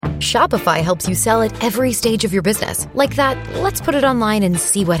Shopify helps you sell at every stage of your business. Like that, let's put it online and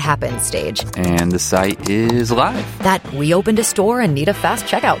see what happens stage. And the site is live. That we opened a store and need a fast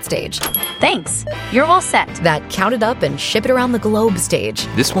checkout stage. Thanks. You're all set. That count it up and ship it around the globe stage.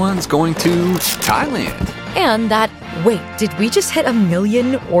 This one's going to Thailand. And that, wait, did we just hit 1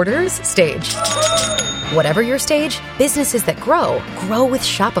 million orders stage? Whatever your stage, businesses that grow with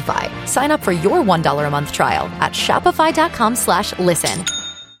Shopify. Sign up for your $1 a month trial at shopify.com/listen.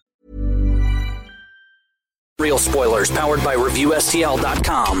 Real spoilers powered by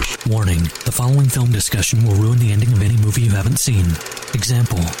ReviewSTL.com. Warning, the following film discussion will ruin the ending of any movie you haven't seen.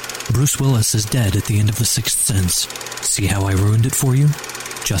 Example, Bruce Willis is dead at the end of The Sixth Sense. See how I ruined it for you?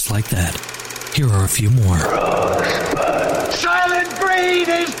 Just like that. Here are a few more. Silent breed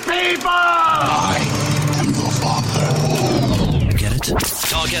is people! I am your father. Get it?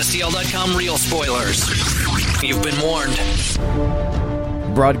 TalkSTL.com real spoilers. You've been warned.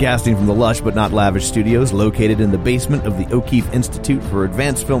 Broadcasting from the lush but not lavish studios located in the basement of the O'Keefe Institute for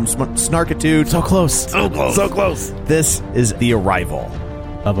Advanced Film Snarkitude. So close. So close. So close. This is The Arrival.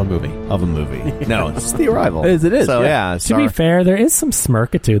 Of a movie. No, it's The Arrival. It is. So, yeah. To be fair, there is some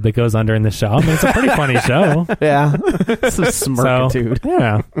smirkitude that goes under in the show. I mean, it's a pretty funny show. Yeah. Some smirkitude. So,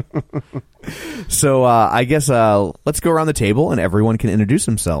 yeah. So, I guess let's go around the table and everyone can introduce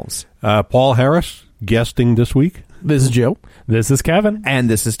themselves. Paul Harris, guesting this week. This is Joe. This is Kevin. And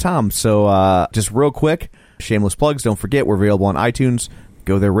this is Tom. So, just real quick, shameless plugs. Don't forget, we're available on iTunes.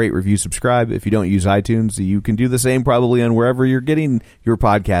 Go there, rate, review, subscribe. If you don't use iTunes, you can do the same probably on wherever you're getting your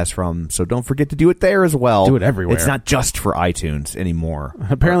podcast from. So don't forget to do it there as well. Do it everywhere. It's not just for iTunes anymore.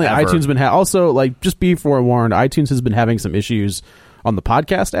 Apparently, iTunes been also, like, just be forewarned, iTunes has been having some issues on the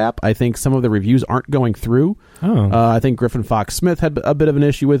podcast app. I think some of the reviews aren't going through. I think Griffin Fox Smith had a bit of an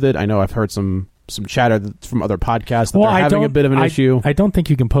issue with it. I know I've heard some chatter from other podcasts that they're having a bit of an issue. I don't think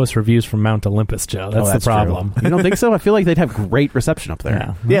you can post reviews from Mount Olympus, Joe. That's the problem. You don't think so? I feel like they'd have great reception up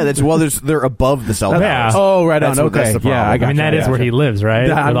there. Yeah, they're above the cell towers. Yeah. Oh, right on. Okay. Yeah, I mean, that is where he lives, right?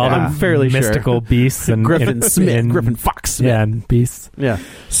 With all the fairly mystical beasts and Griffin Fox Smith. Yeah, and beasts. Yeah.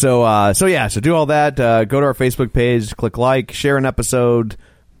 So do all that. Go to our Facebook page, click like, share an episode.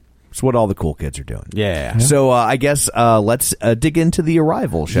 It's what all the cool kids are doing. Yeah. So I guess let's dig into The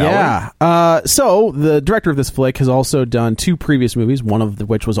Arrival, shall we? So the director of this flick has also done 2 previous movies, one of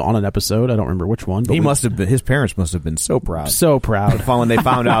which was on an episode. I don't remember which one. But his parents must have been so proud. So proud. When they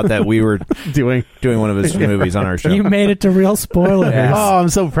found out that we were doing one of his movies on our show. You made it to real spoilers. Yeah. Oh, I'm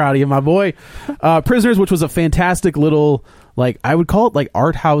so proud of you, my boy. Prisoners, which was a fantastic little, like, I would call it like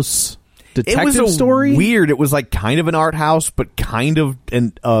art house detective story. Weird. It was like kind of an art house, but kind of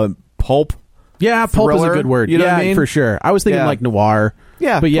an pulp. Yeah, pulp thriller, is a good word. You know what I mean? For sure. I was thinking like noir.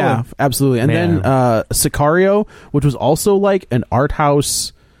 Yeah, but yeah, totally. absolutely. And then Sicario, which was also like an art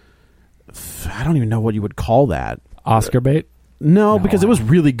house. I don't even know what you would call that. Oscar bait? No, because it was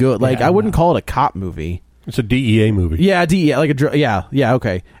really good. Like, I wouldn't call it a cop movie. It's a DEA movie. Yeah, DEA, like yeah,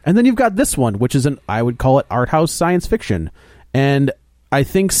 okay. And then you've got this one, which is I would call it art house science fiction. And I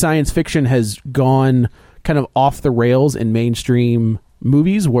think science fiction has gone kind of off the rails in mainstream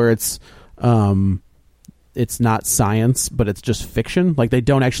movies where it's not science, but it's just fiction. Like, they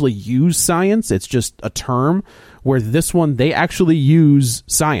don't actually use science. It's just a term. Where this one, they actually use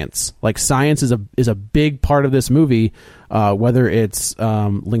science. Like, science is a big part of this movie, whether it's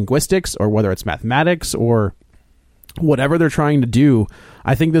linguistics or whether it's mathematics or whatever they're trying to do.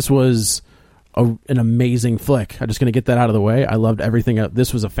 I think this was an amazing flick. I'm just going to get that out of the way. I loved everything.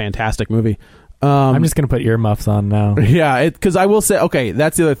 This was a fantastic movie. I'm just going to put earmuffs on now. Yeah, because I will say, okay,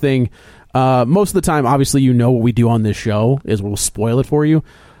 that's the other thing. Most of the time, obviously, you know what we do on this show is we'll spoil it for you.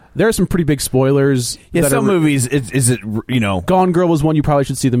 There are some pretty big spoilers. Yeah, some movies, is it, Gone Girl was one you probably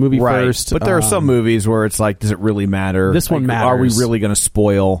should see the movie first. But there are some movies where it's like, does it really matter? This one matters. Are we really going to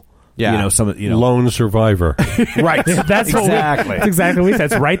spoil... Yeah. Lone Survivor. Right. That's exactly what we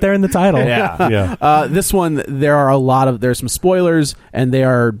said. It's right there in the title. Yeah. This one, there's some spoilers, and they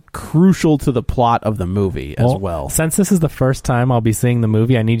are crucial to the plot of the movie as well. Since this is the first time I'll be seeing the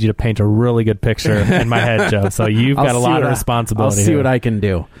movie, I need you to paint a really good picture in my head, Joe. So you've got a lot of responsibility. I'll see what I can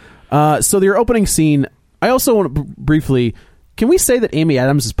do. So their opening scene, I also want to briefly, can we say that Amy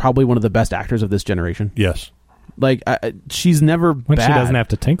Adams is probably one of the best actors of this generation? Yes. Like she's never when bad. she doesn't have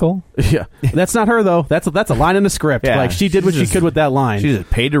to tinkle. Yeah, that's not her though. That's a line in the script. Yeah. Like she did what she could with that line. She's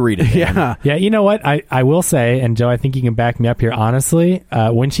paid to read it. Yeah. Yeah, you know what? I will say, and Joe, I think you can back me up here. Honestly,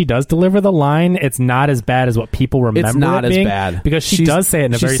 when she does deliver the line, it's not as bad as what people remember. It's not it as being, bad because she does say it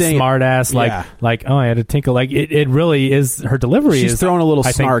in a very smart ass, like oh, I had to tinkle. Like it really is. Her delivery She's is throwing a little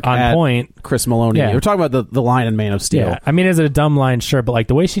snark on at point. Chris Maloney. Yeah. We're talking about the line in Man of Steel. Yeah. I mean, is it a dumb line? Sure, but like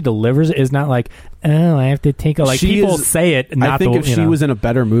the way she delivers it is not like, oh, I have to tinkle. Like people say it. Not I think if she know. was in a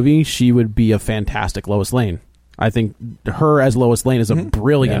better movie, she would be a fantastic Lois Lane. I think her as Lois Lane is a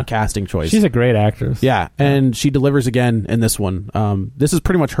brilliant casting choice. She's a great actress. Yeah, and she delivers again in this one. This is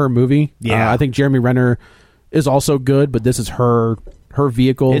pretty much her movie. Yeah. I think Jeremy Renner is also good, but this is her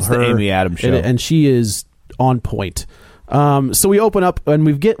vehicle. It's the Amy Adams show. And she is on point. So we open up and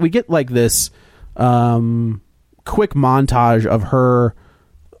we get like this quick montage of her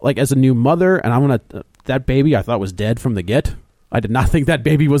like as a new mother, and that baby I thought was dead from the get. I did not think that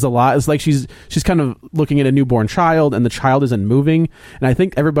baby was alive. It's like she's kind of looking at a newborn child, and the child isn't moving. And I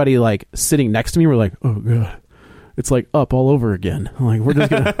think everybody like sitting next to me were like, "Oh god, it's like up all over again." I'm like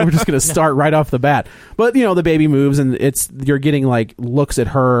we're just gonna start right off the bat. But the baby moves, and you're getting like looks at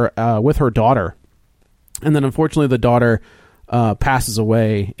her with her daughter, and then unfortunately the daughter passes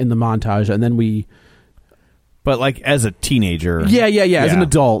away in the montage, and then we. But like as a teenager, yeah, as an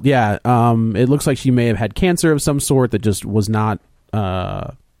adult, yeah. It looks like she may have had cancer of some sort that just was not.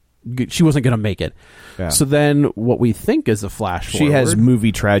 She wasn't going to make it. Yeah. So then, what we think is a flash forward. She has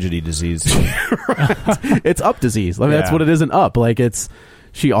movie tragedy disease. Right. It's Up disease. I mean, that's what it is in Up. Like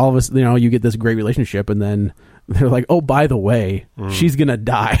she all of us. You get this great relationship, and then they're like, "Oh, by the way, she's going to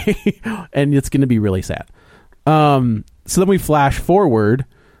die," and it's going to be really sad. So then we flash forward.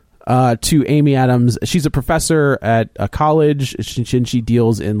 To Amy Adams. She's a professor at a college. She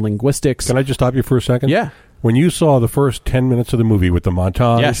deals in linguistics. Can I just stop you for a second? Yeah. When you saw the first 10 minutes of the movie with the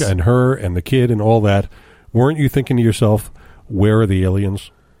montage and her and the kid and all that, weren't you thinking to yourself, where are the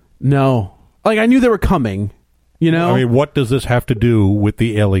aliens? No. Like, I knew they were coming, I mean, what does this have to do with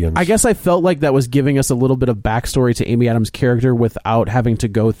the aliens? I guess I felt like that was giving us a little bit of backstory to Amy Adams' character without having to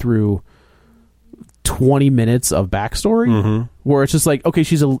go through 20 minutes of backstory where it's just like, okay,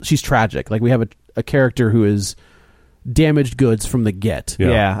 she's tragic. Like we have a character who is damaged goods from the get.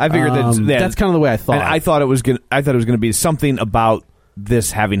 Yeah, I figured that's kind of the way I thought. And I thought it was gonna be something about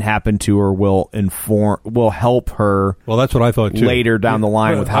this having happened to her will help her. Well, that's what I thought too. Later down the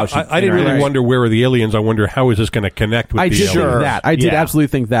line with how she. I didn't really wonder where are the aliens. I wonder how is this going to connect with the aliens. I did absolutely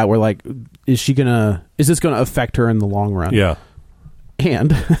think that. We're like, is this gonna affect her in the long run? Yeah.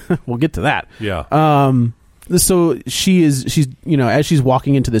 And we'll get to that. Yeah. So she's as she's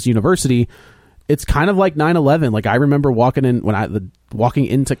walking into this university, it's kind of like 9/11. Like I remember walking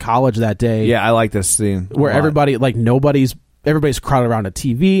into college that day. Yeah, I like this scene where everybody everybody's crowded around a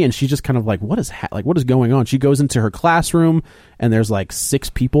TV, and she's just kind of like, what is going on? She goes into her classroom, and there's like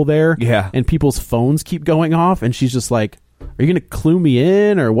 6 people there. Yeah, and people's phones keep going off, and she's just like, "Are you going to clue me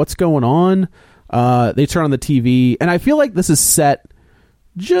in, or what's going on?" They turn on the TV, and I feel like this is set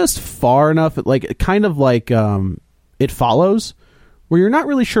just far enough, like kind of like It Follows, where you're not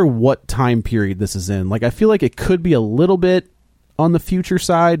really sure what time period this is in. Like I feel like it could be a little bit on the future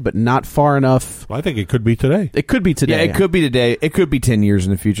side, but not far enough. Well, I think it could be today. It could be today. Yeah, it could be today. It could be 10 years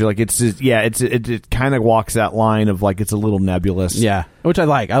in the future. Like it kind of walks that line of like it's a little nebulous. Yeah, which I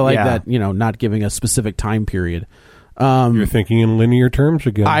like. I like that, not giving a specific time period. You're thinking in linear terms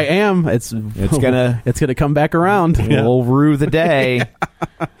again. I am. It's gonna come back around. Yeah. We'll rue the day.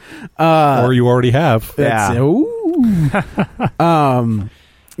 Or you already have. Yeah.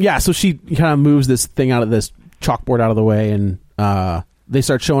 So she kind of moves this thing out of this chalkboard out of the way, and they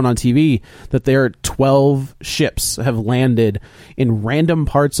start showing on TV that there are 12 ships have landed in random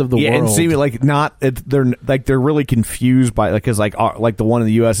parts of the world. And see, they're really confused by because like the one in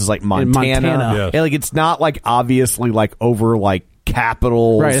the U.S. is like Montana. Yes. And like it's not like obviously like over like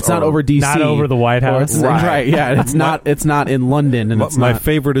capitals. Right, it's not over D.C. Not over the White House. Right, yeah. It's not in London. And my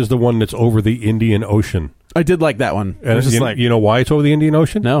favorite is the one that's over the Indian Ocean. I did like that one. And you know why it's over the Indian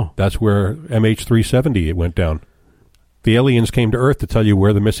Ocean? No. That's where MH370 went down. The aliens came to Earth to tell you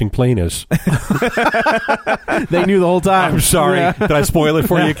where the missing plane is. They knew the whole time. I'm sorry. Yeah. Did I spoil it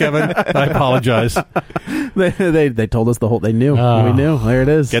for you, Kevin? I apologize. They told us the whole... They knew. We knew. There it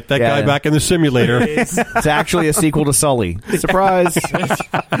is. Get that guy back in the simulator. It's actually a sequel to Sully. Surprise.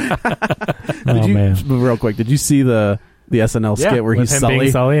 Real quick, did you see the SNL skit where he's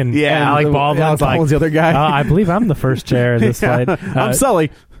Sully and Alec Baldwin's the other guy? I believe I'm the first chair in this fight. I'm Sully.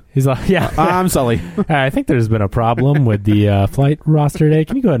 He's like, yeah, I'm Sully. I think there's been a problem with the flight roster today.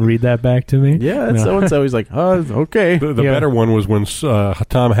 Can you go ahead and read that back to me? Yeah, that's so-and-so. He's like, okay. The better one was when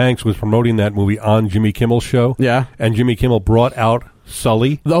Tom Hanks was promoting that movie on Jimmy Kimmel's show. Yeah. And Jimmy Kimmel brought out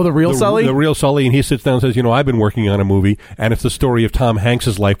Sully. Oh, the real Sully? The real Sully, and he sits down and says, I've been working on a movie, and it's the story of Tom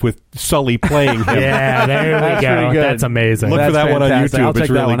Hanks' life with Sully playing him. Yeah, there we go. That's amazing. Look for that fantastic. one on YouTube. I'll check it's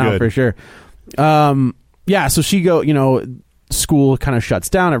really that one good. out for sure. Yeah, so she school kind of shuts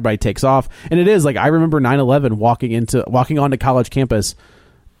down, everybody takes off, and it is like, I remember 9/11 walking onto college campus,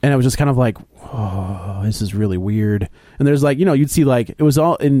 and it was just kind of like, oh, this is really weird. And there's like, you'd see like, it was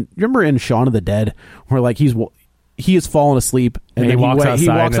all in, remember in Shaun of the Dead, where like he has fallen asleep and he then walks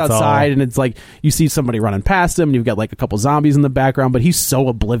outside and it's like you see somebody running past him and you've got like a couple zombies in the background, but he's so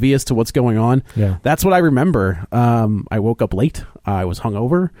oblivious to what's going on. Yeah, that's what I remember. I woke up late. I was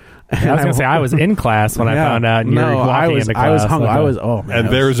hungover. I was gonna say I was in class when I found out. And I was into class. Oh man! And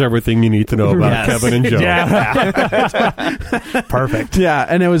there's everything you need to know about Kevin and Joe. Yeah. Perfect. Yeah,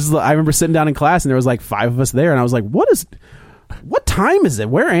 and it was. I remember sitting down in class and there was like 5 of us there, and I was like, what time is it?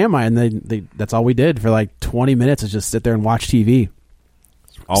 Where am I? And they that's all we did for like 20 minutes is just sit there and watch TV.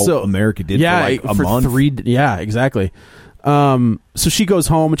 All America did for like a month. Yeah, exactly. So she goes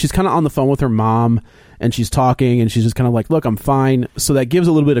home and she's kind of on the phone with her mom and she's talking and she's just kind of like, look, I'm fine. So that gives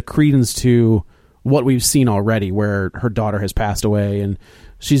a little bit of credence to what we've seen already, where her daughter has passed away and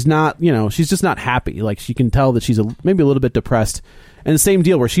she's not, she's just not happy. Like she can tell that she's maybe a little bit depressed. And the same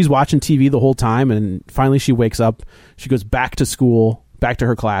deal where she's watching TV the whole time and finally she wakes up, she goes back to school, back to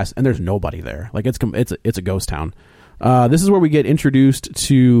her class, and there's nobody there. Like it's a ghost town. This is where we get introduced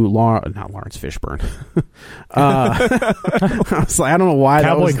to not Lawrence Fishburne. I was like, I don't know why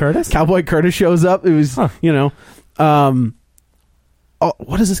Curtis? Cowboy Curtis shows up. It was,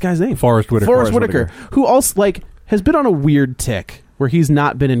 what is this guy's name? Forrest Whitaker. Who also like has been on a weird tick where he's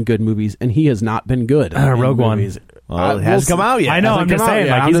not been in good movies and he has not been good. Rogue One. Well, it hasn't come out yet. I know. I'm just saying,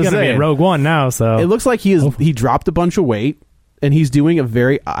 like he's going to be in Rogue One now. So it looks like he dropped a bunch of weight and he's doing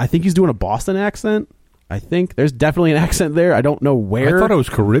I think he's doing a Boston accent. I think there's definitely an accent there. I don't know where. I thought it was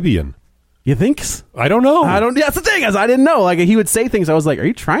Caribbean. You think? I don't know. That's the thing, is I didn't know. Like he would say things. I was like, "Are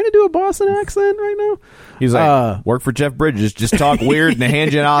you trying to do a Boston accent right now?" He's like, "Work for Jeff Bridges. Just talk weird and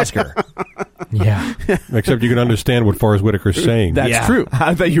hand you an Oscar." Yeah. Except you can understand what Forrest Whitaker's saying. That's true.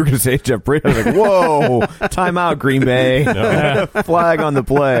 I thought you were going to say Jeff Bridges. I was like, "Whoa, time out, Green Bay. No. Flag on the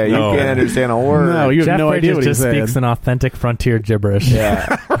play. No. You can't understand a word." No, you have Jeff no idea what Bridges he's just saying. speaks an authentic frontier gibberish.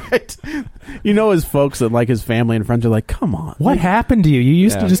 Yeah. Right. His folks and like his family and friends are like, "Come on, what happened to you? You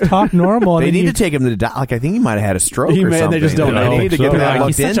used to just talk normal." They need to take him to the doctor. Like I think he might have had a stroke or something. They just don't know. They need to get that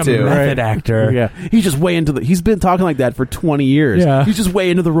looked He's such into. a method actor. Yeah, he's just way into he's been talking like that for 20 years. Yeah. He's just way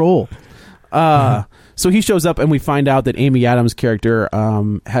into the role. So he shows up and we find out that Amy Adams' character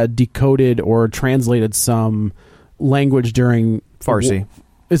had decoded or translated some language during Farsi.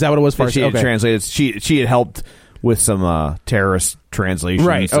 Is that what it was? Farsi. She had translated. She had helped with some terrorist translations.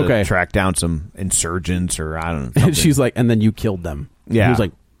 Right. To track down some insurgents or I don't know. And she's like, and then you killed them. Yeah. He was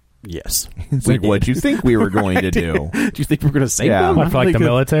like, yes. It's like, what'd you think we were going to do? Do you think we're going to save them? What, for like the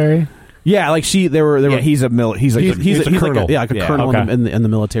military? Yeah, like they were. Yeah, he's a colonel. He's a colonel. Like a colonel in the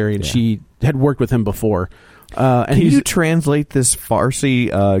military, and she had worked with him before. And Can you translate this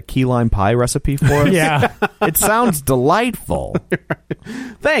Farsi key lime pie recipe for us? Yeah. It sounds delightful.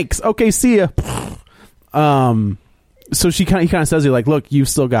 Thanks. Okay, see ya. So he kind of says, "Like, look, you've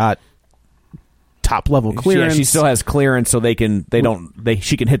still got top level clearance. Yeah, she still has clearance, so she can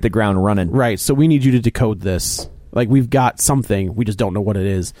hit the ground running. Right. So we need you to decode this. Like, we've got something, we just don't know what it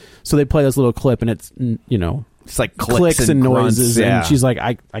is." So they play this little clip, and it's it's like clicks and grunts, noises, and she's like,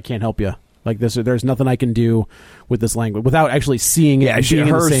 "I can't help you. Like this, there's nothing I can do with this language without actually seeing it." Yeah, and being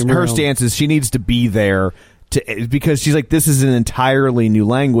in the same room. Her stance is she needs to be there because she's like, this is an entirely new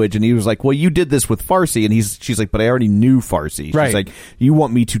language, and he was like, well, you did this with Farsi, and she's like, but I already knew Farsi. She's right. like, you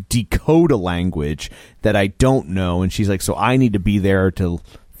want me to decode a language that I don't know, and she's like, so I need to be there to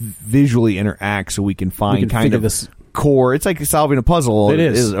visually interact so we can find kind of this core. It's like solving a puzzle. It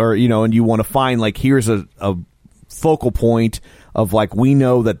is, or and you want to find like here's a focal point of like we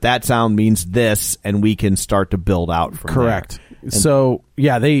know that sound means this, and we can start to build out from correct. There. So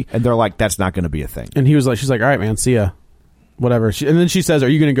yeah, they're like, that's not going to be a thing. And she's like, all right, man, see ya, whatever. And then she says, are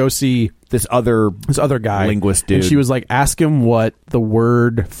you going to go see this other guy, linguist dude? And she was like, ask him what the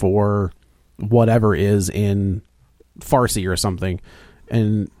word for whatever is in Farsi or something.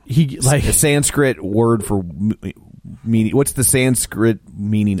 And he like a Sanskrit word for meaning. What's the Sanskrit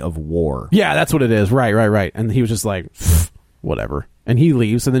meaning of war? Yeah, that's what it is. Right. And he was just like, whatever. And he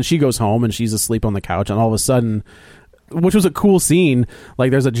leaves, and then she goes home, and she's asleep on the couch, and all of a sudden, which was a cool scene.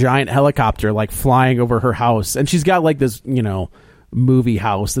 Like there's a giant helicopter like flying over her house, and she's got like this, movie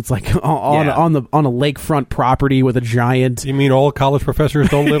house that's like on a lakefront property with a giant. You mean all college professors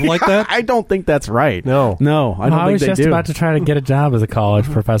don't live like that? I don't think that's right. No, I don't think I was they just do. about to try to get a job as a college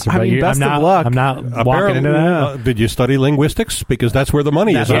professor. But best of luck. I'm not walking into that. Did you study linguistics? Because that's where the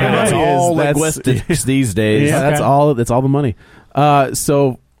money is. That's all linguistics these days. Yeah, that's all the money.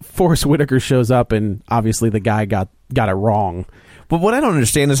 So Forrest Whitaker shows up, and obviously the guy got it wrong. But what I don't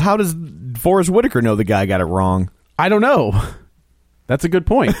understand is, how does Forrest Whitaker know the guy got it wrong? I don't know. That's a good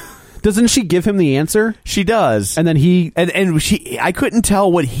point. Doesn't she give him the answer? She does. And then I couldn't tell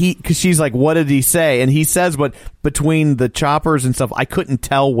because she's like, what did he say? And he says, but between the choppers and stuff, I couldn't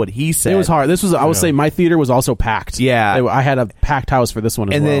tell what he said. It was hard. This was, I would say, my theater was also packed. Yeah. I had a packed house for this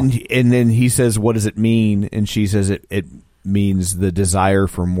one as well. And then he says, what does it mean? And she says, it means the desire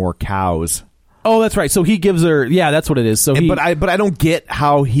for more cows. Oh, that's right. So he gives her, that's what it is. So but I don't get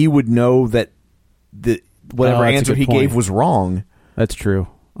how he would know that whatever answer he gave was wrong. That's true.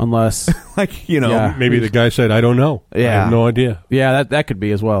 Unless, maybe the guy said, I don't know. Yeah. I have no idea. Yeah, that could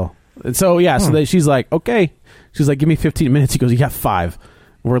be as well. And so, she's like, okay. She's like, give me 15 minutes. He goes, you got 5.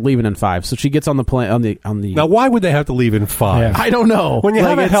 We're leaving in 5. So she gets on the plane, on the. Now, why would they have to leave in 5? Yeah. I don't know. When you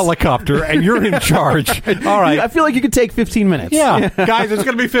have a helicopter and you're in charge. All right. I feel like you could take 15 minutes. Yeah. Guys, it's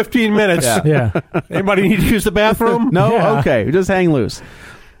going to be 15 minutes. Yeah. Anybody need to use the bathroom? No? Yeah. Okay. Just hang loose.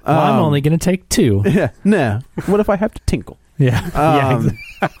 Well, I'm only going to take 2. Yeah. Nah. What if I have to tinkle? Yeah.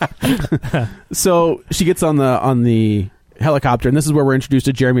 So she gets on the helicopter, and this is where we're introduced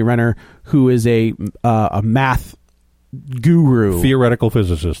to Jeremy Renner, who is a math guru, theoretical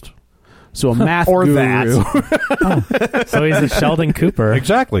physicist. So a math or guru. that. So he's a Sheldon Cooper,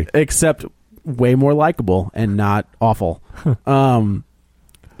 exactly, except way more likable and not awful.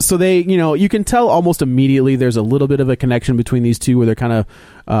 So they, you can tell almost immediately there's a little bit of a connection between these two, where they're kind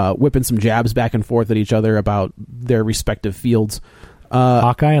of whipping some jabs back and forth at each other about their respective fields.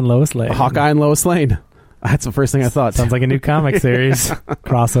 Hawkeye and Lois Lane. That's the first thing I thought. Sounds like a new comic series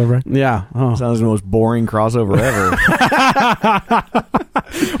crossover. Yeah. Oh. Sounds like the most boring crossover ever.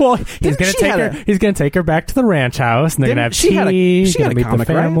 Well, he's going to take her back to the ranch house, and they're going to have tea. She had a comic,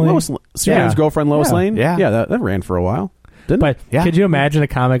 right? Superman's girlfriend, Lois Lane. Yeah, that ran for a while. But could you imagine a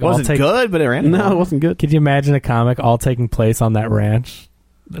comic? It wasn't good, but it ran. No, it wasn't good. Could you imagine a comic all taking place on that ranch?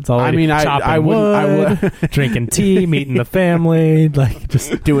 That's all. I mean, I would drinking tea, meeting the family, like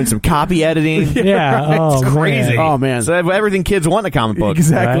just doing some copy editing. Yeah, it's crazy. Oh man, so everything kids want in a comic book.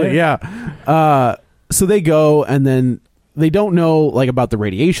 Exactly. Right? Yeah. So they go, and then they don't know like about the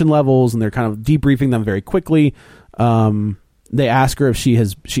radiation levels, and they're kind of debriefing them very quickly. They ask her if she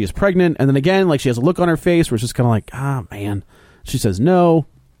is pregnant, and then again, like she has a look on her face where it's just kind of like, man. She says no.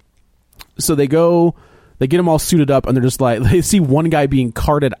 So they go. They get them all suited up, and they're just like, they see one guy being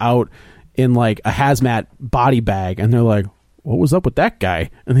carted out in like a hazmat body bag, and they're like, what was up with that guy?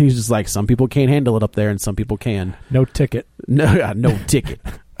 And he's just like, some people can't handle it up there, and some people can. No ticket. No ticket.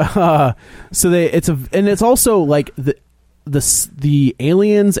 So it's also like the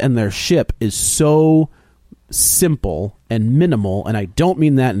aliens and their ship is so simple and minimal, and I don't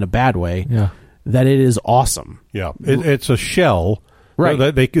mean that in a bad way. Yeah. That it is awesome. Yeah, it's a shell.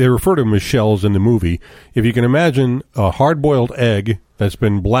 Right. They refer to them as shells in the movie. If you can imagine a hard-boiled egg that's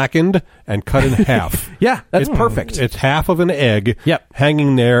been blackened and cut in half. Yeah, that's perfect. It's half of an egg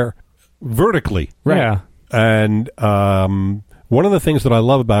hanging there vertically. Right. Yeah. And one of the things that I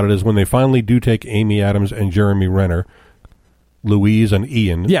love about it is when they finally do take Amy Adams and Jeremy Renner, Louise and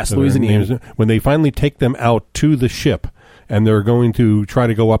Ian. Yes, Louise and Ian. When they finally take them out to the ship, and they're going to try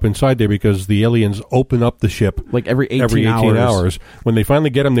to go up inside there because the aliens open up the ship like every 18 hours. When they finally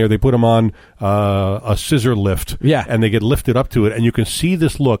get them there, they put them on a scissor lift, and they get lifted up to it, and you can see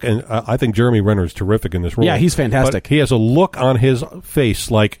this look. And I think Jeremy Renner is terrific in this role. Yeah, he's fantastic. But he has a look on his face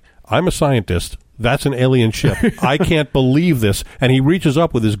like, I'm a scientist. That's an alien ship. I can't believe this. And he reaches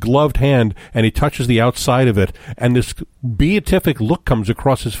up with his gloved hand, and he touches the outside of it, and this beatific look comes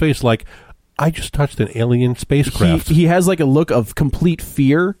across his face like, I just touched an alien spacecraft. He has like a look of complete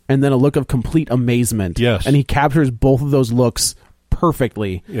fear and then a look of complete amazement. Yes. And he captures both of those looks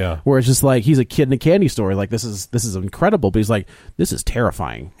perfectly. Yeah. Where it's just like he's a kid in a candy store. Like this is incredible, but he's like, this is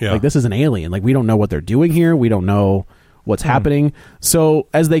terrifying. Yeah. Like this is an alien. Like we don't know what they're doing here. We don't know what's happening. So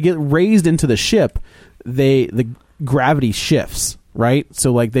as they get raised into the ship, the gravity shifts, right?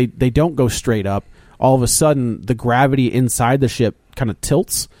 So like they don't go straight up. All of a sudden the gravity inside the ship kind of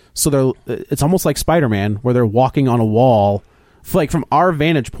tilts. So it's almost like Spider-Man, where they're walking on a wall. Like from our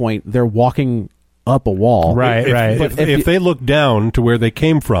vantage point, they're walking up a wall. Right, right. If they look down to where they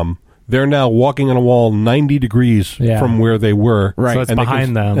came from, they're now walking on a wall 90 degrees from where they were. Right. So it's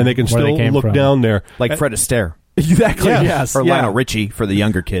behind them. And they can still look down there. Like Fred Astaire. Exactly. Yes. Or Lionel Richie for the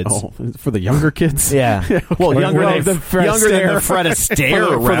younger kids. Oh, for the younger kids. Yeah. Well, younger than Fred Astaire.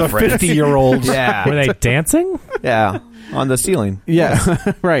 For the 50-year-olds. Yeah. Were they dancing? Yeah. On the ceiling.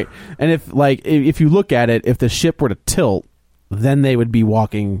 Yeah. Right. And if you look at it, if the ship were to tilt, then they would be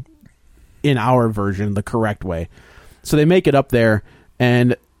walking in our version the correct way. So they make it up there,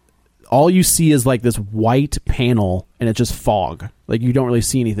 and all you see is like this white panel, and it's just fog. Like, you don't really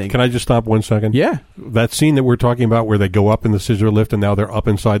see anything. Can I just stop 1 second? Yeah. That scene that we're talking about where they go up in the scissor lift and now they're up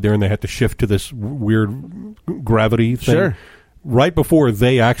inside there and they have to shift to this weird gravity thing. Sure. Right before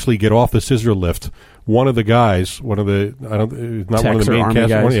they actually get off the scissor lift, one of the guys, not one of the main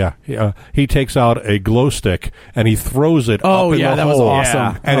cast, he takes out a glow stick and he throws it up in the that hole. was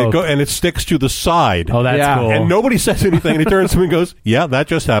awesome. And it sticks to the side. Oh, that's cool. And nobody says anything, and he turns to me and goes, "Yeah, that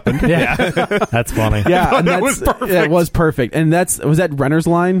just happened." Yeah. That's funny. Yeah, and that was perfect. It was perfect. And was that Renner's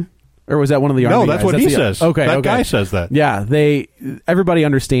line? Or was that one of the Army No, that's guys? what he says. Okay, that guy says that. Yeah, everybody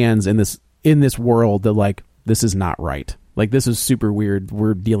understands in this world that, like, this is not right. Like, this is super weird.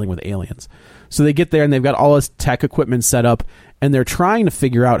 We're dealing with aliens. So they get there and they've got all this tech equipment set up, and they're trying to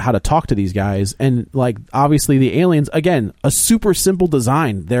figure out how to talk to these guys. And, like, obviously the aliens, again, a super simple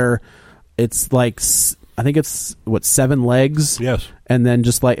design. It's like, I think it's 7 legs. Yes. And then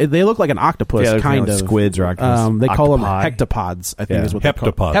just like, they look like an octopus, kind of. Squids or octopus. They call them hectopods, I think is what they're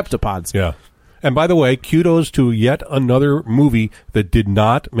called. Heptapods. Yeah. And by the way, kudos to yet another movie that did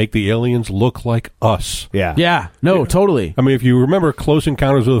not make the aliens look like us. Yeah. Yeah. No, totally. I mean, if you remember Close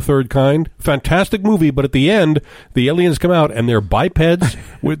Encounters of the Third Kind, fantastic movie, but at the end, the aliens come out and they're bipeds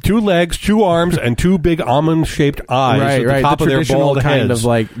with 2 legs, 2 arms, and 2 big almond-shaped eyes at the top of their bald kind heads. of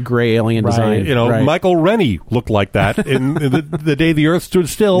like gray alien design. You know, Michael Rennie looked like that in the day the Earth stood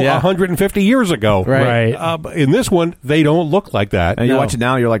still 150 years ago. Right. In this one, they don't look like that. And you watch it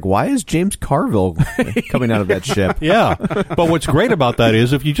now, you're like, why is James Carville coming out of that ship? Yeah. But what's great about that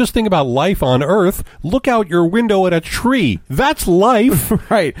is if you just think about life on Earth, look out your window at a tree. That's life.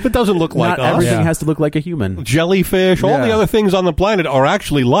 Right. It doesn't look like Not us. everything has to look like a human. Jellyfish, all the other things on the planet are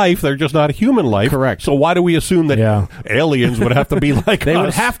actually life. They're just not human life. Correct. So why do we assume that aliens would have to be like They us?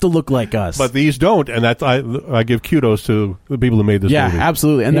 would have to look like us. But these don't, and that's I give kudos to the people who made this movie. Yeah,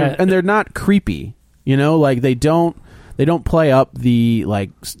 absolutely. And they're not creepy. You know, like they don't play up the,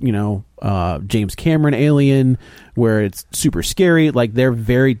 like, you know, James Cameron Alien where it's super scary. Like, they're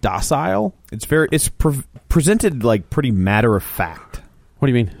very docile. It's presented like pretty matter of fact. What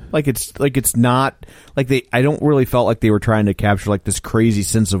do you mean? Like it's not like I don't really felt like they were trying to capture like this crazy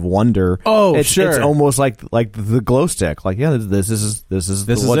sense of wonder. Oh, sure. It's almost like the glow stick. Like, yeah, this is it. This is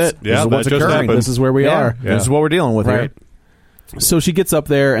what's occurring. This is where we are. Yeah. This is what we're dealing with here. So she gets up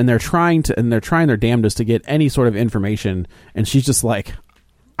there and they're trying their damnedest to get any sort of information, and she's just like,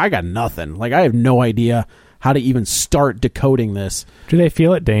 I got nothing. Like, I have no idea how to even start decoding this. Do they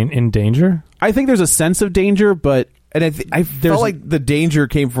feel it in danger? I think there's a sense of danger, but I felt like the danger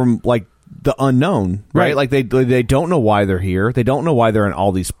came from like the unknown, right? Like they don't know why they're here. They don't know why they're in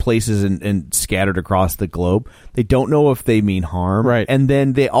all these places and scattered across the globe. They don't know if they mean harm, right? And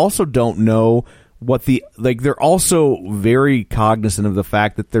then they also don't know what they're also very cognizant of the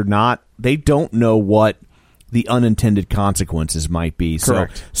fact that they don't know what the unintended consequences might be.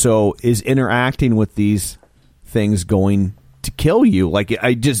 Correct. So is interacting with these things going to kill you? Like,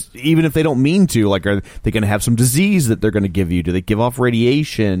 even if they don't mean to, like, are they going to have some disease that they're going to give you? Do they give off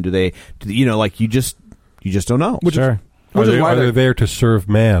radiation? You just don't know. Sure. Are they there to serve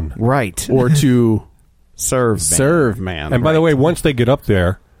man? Right. Or to serve man. And by the way, once they get up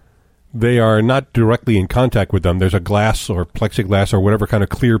there, they are not directly in contact with them. There's a glass or plexiglass or whatever kind of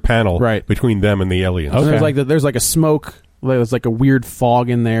clear panel between them and the aliens. Okay. There's like a smoke. There's like a weird fog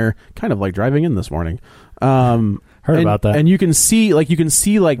in there, kind of like driving in this morning. Heard about that. And you can see were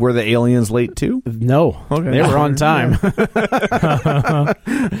the aliens late too? No, they were on time.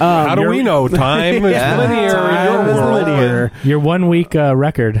 How do we know? Time is linear. Linear. Your 1 week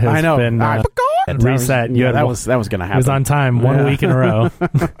record has been reset. That was going to happen. It was on time 1 week in a row.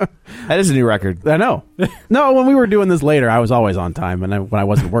 That is a new record. I know. No, when we were doing this later, I was always on time, and when I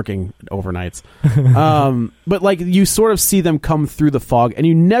wasn't working overnights. But like, you sort of see them come through the fog, and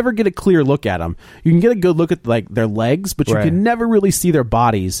you never get a clear look at them. You can get a good look at like their legs, but you can never really see their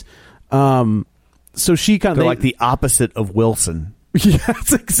bodies. So they're like the opposite of Wilson. Yeah,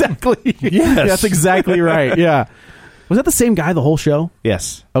 that's exactly. Yes, that's exactly right. Yeah, was that the same guy the whole show?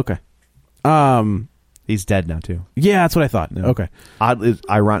 Yes. Okay. He's dead now too. Yeah, that's what I thought. No. Okay. Oddly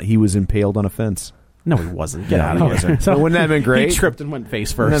ironic, he was impaled on a fence. No, he wasn't. Get out of here. So wouldn't that have been great? He tripped and went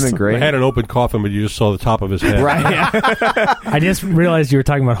face Wouldn't first. that have been great? I had an open coffin, but you just saw the top of his head. Right. I just realized you were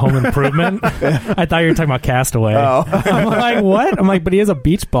talking about Home Improvement. I thought you were talking about Castaway. Oh. I'm like, what? I'm like, but he has a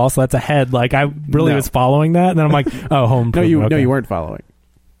beach ball, so that's a head. Like, I really was following that, and then I'm like, oh, Home Improvement. No, you weren't following.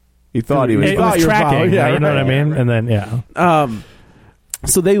 You thought he was. It was tracking. Yeah, you know what I mean? Right. And then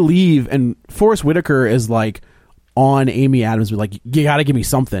So they leave, and Forrest Whitaker is like on Amy Adams, like, you got to give me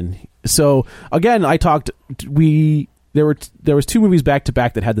something. So again, I talked. There was 2 movies back to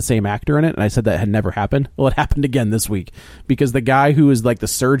back that had the same actor in it, and I said that had never happened. Well, it happened again this week because the guy who is like the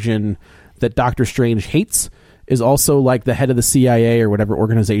surgeon that Doctor Strange hates is also like the head of the CIA or whatever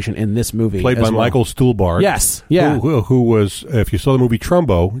organization in this movie. Played by Michael Stuhlbarg. Yes, yeah. Who was, if you saw the movie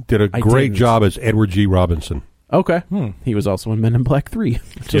Trumbo, did a great job as Edward G. Robinson. Okay. He was also in Men in Black 3.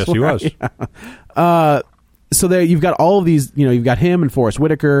 Yes, he was. Yeah. So there you've got all of these, you've got him and Forrest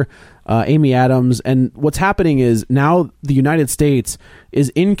Whitaker, Amy Adams, and what's happening is now the United States is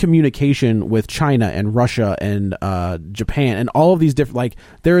in communication with China and Russia and Japan and all of these different, like,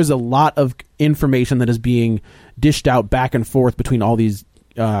 there is a lot of information that is being dished out back and forth between all these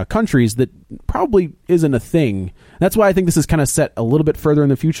countries that probably isn't a thing. That's why I think this is kind of set a little bit further in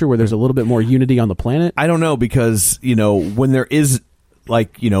the future where there's a little bit more unity on the planet. I don't know, because, when there is,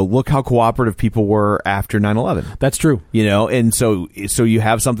 like, look how cooperative people were after 9/11. That's true. And so you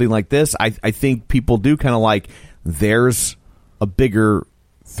have something like this. I think people do kind of like, there's a bigger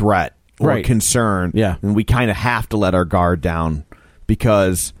threat or concern. Yeah. And we kind of have to let our guard down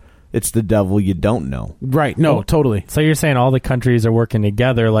because it's the devil you don't know. Right. No, totally. So you're saying all the countries are working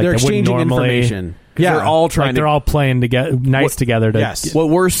together, like they're they wouldn't exchanging normally. information. Yeah, they're all trying. Like they're all playing together, together. Yes. What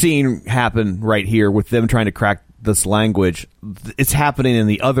we're seeing happen right here with them trying to crack this language, it's happening in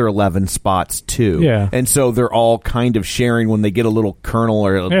the other 11 spots too. Yeah. And so they're all kind of sharing when they get a little kernel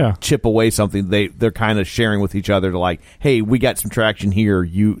or chip away something. They're kind of sharing with each other to, like, hey, we got some traction here.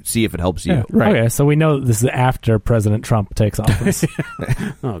 You see if it helps you. Yeah. Right. Okay, so we know this is after President Trump takes office.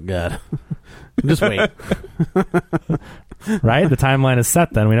 Oh God. Just wait. Right? The timeline is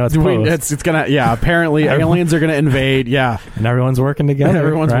set then. We know it's close. It's gonna, apparently aliens are gonna invade, and everyone's working together.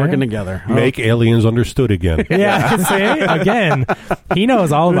 Everyone's working together. Make aliens understood again. Yeah, see? Again, he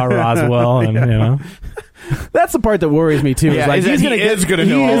knows all about Roswell, and, That's the part that worries me too. Yeah, like, he's going to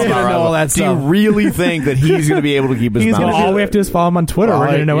know all that stuff. Do you really think that he's going to be able to keep his mouth shut? All we have to do is follow him on Twitter. We're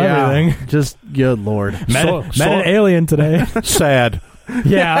going to know everything. Just, good Lord. Met an alien today. Sad.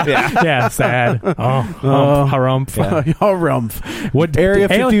 Yeah, sad. Harumph. Harumph. What Area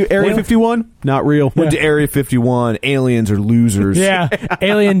 51? Not real. Went to Area 51. Aliens are losers. Yeah,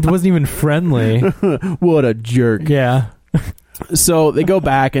 alien wasn't even friendly. What a jerk. Yeah. So they go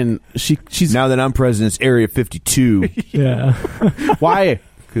back, and she's now that I'm president, it's Area 52. Yeah. Why?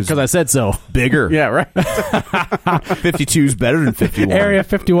 Because I said so. Bigger. Yeah, right. 52 is better than 51. Area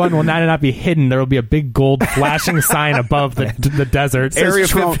 51 will not be hidden. There will be a big gold flashing sign above the desert. Area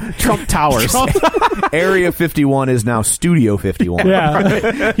Trump Towers. Area 51 is now Studio 51.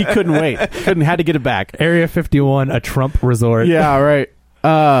 Yeah. He couldn't wait. Had to get it back. Area 51, a Trump resort. Yeah, right.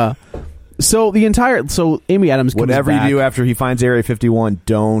 So Amy Adams comes Whatever back. you do after he finds Area 51,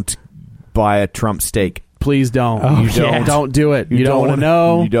 don't buy a Trump steak. Please don't. Don't do it. You don't want to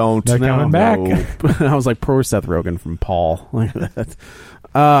know. You don't. They're coming back. I was like poor Seth Rogen from Paul. Like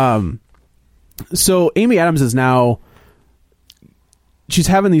that. So Amy Adams is now, she's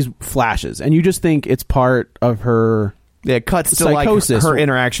having these flashes, and you just think it's part of her. Yeah, it cuts to psychosis. Like her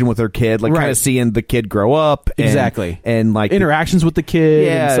interaction with her kid, like kind of seeing the kid grow up, and like interactions with the kid,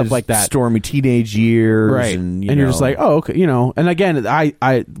 and stuff like that. Stormy teenage years, right? And you're just like, oh, okay, And again,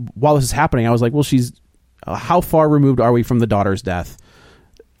 I while this is happening, I was like, well, she's how far removed are we from the daughter's death?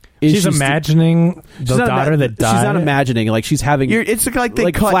 She's imagining the daughter that died. She's not imagining, like she's having. It's like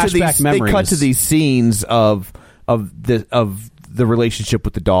they cut flashback to these. memories. They cut to these scenes of the relationship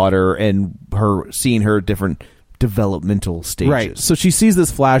with the daughter and her seeing her different developmental stages. Right. So she sees this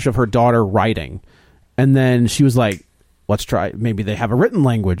flash of her daughter writing, and then she was like, let's try, maybe they have a written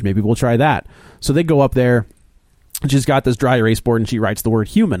language, maybe we'll try that. So they go up there, and she's got this dry erase board, and she writes the word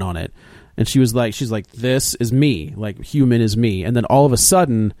human on it, and she's like this is me, like human is me. And then all of a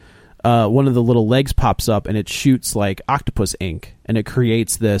sudden one of the little legs pops up, and it shoots like octopus ink, and it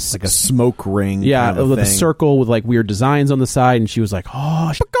creates this like a smoke ring, with a circle with like weird designs on the side. And she was like,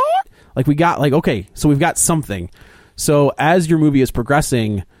 oh, like we got like, okay, so we've got something. So as your movie is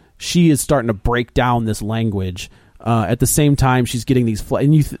progressing, she is starting to break down this language. At the same time, she's getting these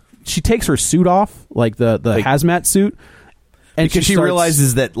and she takes her suit off, like the hazmat suit, and because she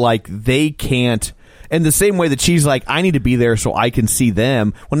realizes that like they can't. And the same way that she's like, I need to be there so I can see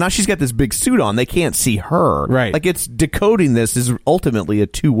them. Well, now she's got this big suit on. They can't see her. Right. Like, it's decoding this is ultimately a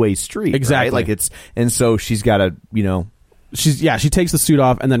two-way street. Exactly. Right? Like, and so she's got to, she takes the suit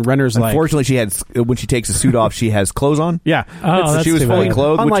off, and then Renner's unfortunately, when she takes the suit off, she has clothes on. Yeah. Oh, she was fully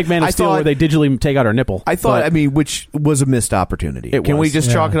clothed. Unlike Man of Steel, where they digitally take out her nipple. I thought, which was a missed opportunity. Can we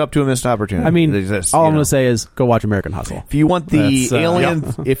just chalk it up to a missed opportunity? All I'm going to say is go watch American Hustle. If you want the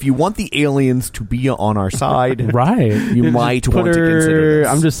aliens, if you want the aliens to be on our side, right, you might want to consider this.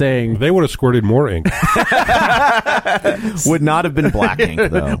 I'm just saying they would have squirted more ink. Would not have been black ink,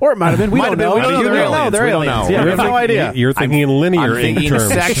 though, or it might have been. We don't know. We don't know. Yeah, we have no idea. You're thinking in linear ink terms.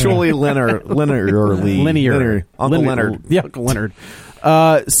 Sexually linear. Uncle Leonard. Yeah, Uncle Leonard.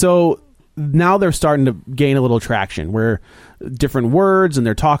 So now they're starting to gain a little traction where different words, and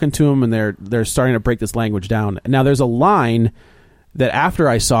they're talking to them, and they're starting to break this language down. Now there's a line that after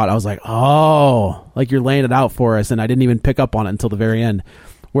I saw it, I was like, oh, like you're laying it out for us, and I didn't even pick up on it until the very end,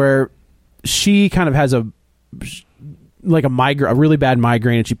 where she kind of has a really bad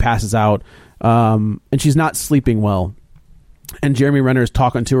migraine, and she passes out, and she's not sleeping well. And Jeremy Renner is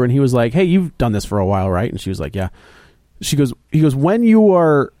talking to her, and he was like, hey, you've done this for a while, right? And she was like, yeah. He goes, when you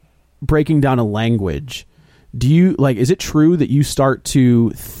are breaking down a language, is it true that you start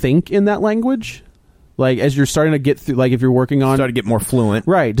to think in that language? Like, as you're starting to get through, like, if you're working on... Start to get more fluent.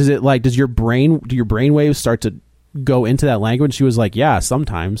 Right. Do your brain waves start to go into that language? She was like, yeah,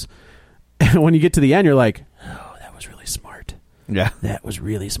 sometimes. And when you get to the end, you're like, oh, that was really smart. Yeah. That was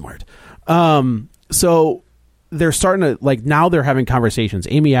really smart. So... they're starting to, now they're having conversations.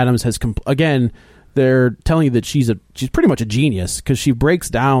 Amy Adams has, again, they're telling you that she's pretty much a genius because she breaks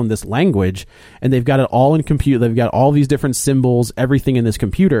down this language, and they've got it all in computer. They've got all these different symbols, everything in this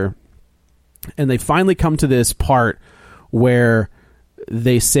computer. And they finally come to this part where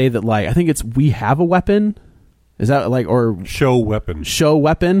they say that, I think it's, we have a weapon. Is that or show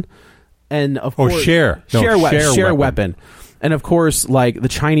weapon. And of course, share weapon. And of course, the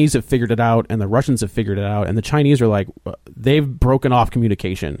Chinese have figured it out, and the Russians have figured it out, and the Chinese are they've broken off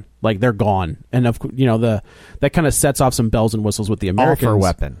communication, they're gone. And that kind of sets off some bells and whistles with the Americans.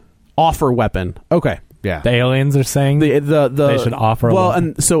 Offer weapon. Okay, yeah. The aliens are saying they should offer. Well,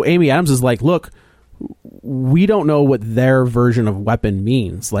 and so Amy Adams is like, look, we don't know what their version of weapon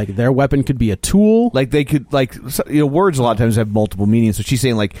means. Their weapon could be a tool. They could words a lot of times have multiple meanings. So she's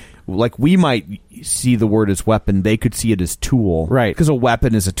saying like we might see the word as weapon, they could see it as tool, right? Because a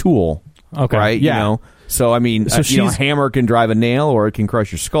weapon is a tool, okay, right? Yeah. So a hammer can drive a nail, or it can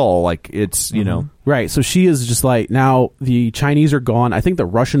crush your skull. It's right. So she is just now the Chinese are gone. I think the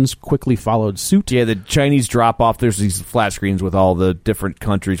Russians quickly followed suit. Yeah, the Chinese drop off. There's these flat screens with all the different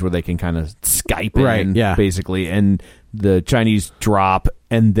countries where they can kind of Skype in, right? Yeah, basically, and the Chinese drop,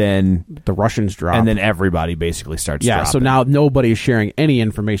 and then the Russians drop, and then everybody basically starts. Yeah. dropping. So now nobody is sharing any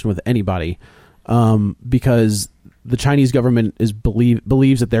information with anybody, because the Chinese government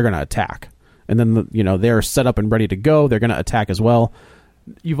believes that they're going to attack. And then, they're set up and ready to go. They're going to attack as well.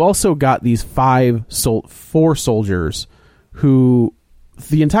 You've also got these 4 soldiers who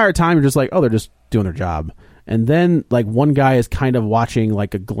the entire time you're just like, oh, they're just doing their job. And then, one guy is kind of watching, a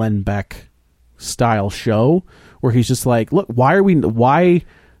Glenn Beck style show where he's just like, look, why are we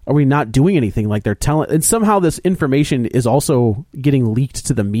not doing anything? They're telling, and somehow this information is also getting leaked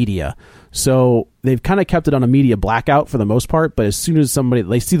to the media. So they've kind of kept it on a media blackout for the most part, but as soon as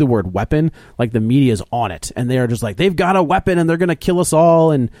they see the word weapon, the media is on it, and they are just like, they've got a weapon and they're going to kill us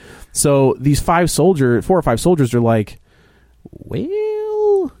all. And so these 4 or 5 soldiers are like,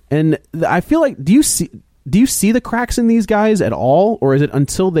 well, and I feel like, do you see the cracks in these guys at all, or is it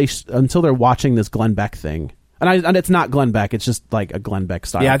until they're watching this Glenn Beck thing? And it's not Glenn Beck. It's just a Glenn Beck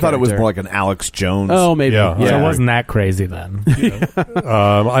style. Yeah, I thought it was more like an Alex Jones. Oh, maybe. Yeah. So it wasn't that crazy then.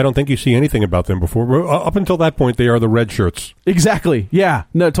 I don't think you see anything about them before. Up until that point, they are the red shirts. Exactly. Yeah.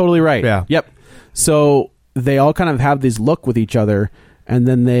 No, totally right. Yeah. Yep. So they all kind of have this look with each other, and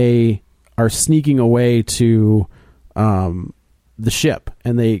then they are sneaking away to the ship,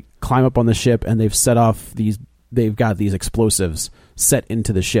 and they climb up on the ship, and they've set off they've got these explosives set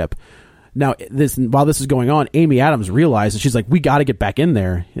into the ship. Now, while this is going on, Amy Adams realizes, she's like, we got to get back in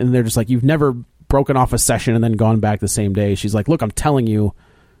there. And they're just like, you've never broken off a session and then gone back the same day. She's like, look, I'm telling you,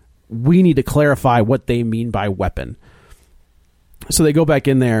 we need to clarify what they mean by weapon. So they go back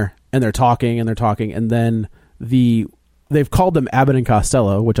in there, and they're talking, and then they've called them Abbott and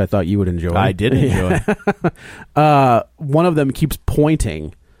Costello, which I thought you would enjoy. I did enjoy. One of them keeps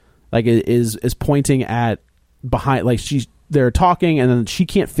pointing, is pointing at behind, they're talking, and then she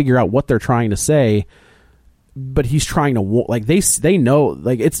can't figure out what they're trying to say, but he's trying to like they know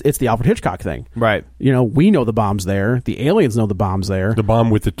like it's the Alfred Hitchcock thing, right? You know, we know the bomb's there. The aliens know the bomb's there. The bomb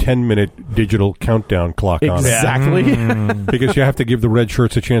with the 10-minute digital countdown clock on it. Exactly. Because you have to give the red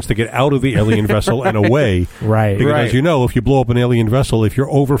shirts a chance to get out of the alien vessel and away. Right. Because Right. as you know, if you blow up an alien vessel, if you're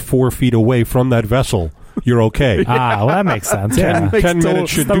over 4 feet away from that vessel, you're okay. Well, that makes sense. Yeah. 10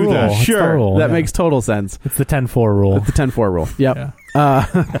 minutes should do that. Sure, that yeah. makes total sense. It's the 10-4 rule. It's the 10-4 rule.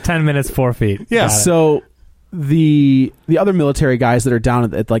 Yep. 10 minutes, 4 feet. Yeah. Got it. So the other military guys that are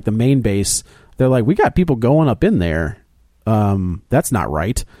down at like the main base, they're like, we got people going up in there. That's not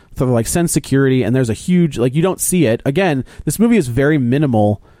right. So they're like, send security, and there's a huge, like, you don't see it. Again, this movie is very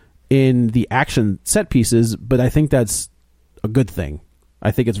minimal in the action set pieces, but I think that's a good thing.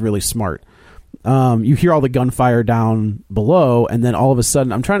 I think it's really smart. You hear all the gunfire down below, and then all of a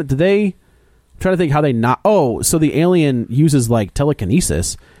sudden, I'm trying to think how they not. Oh, so the alien uses like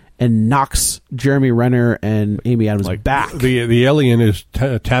telekinesis and knocks Jeremy Renner and Amy Adams back. The alien is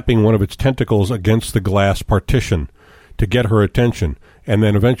tapping one of its tentacles against the glass partition to get her attention, and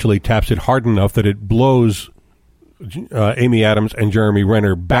then eventually taps it hard enough that it blows Amy Adams and Jeremy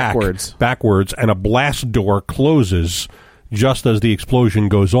Renner backwards, and a blast door closes just as the explosion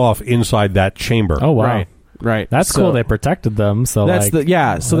goes off inside that chamber. Oh, wow. Right. That's cool. They protected them. So that's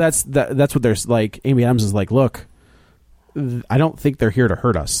like, So that's what there's like. Amy Adams is like, look, I don't think they're here to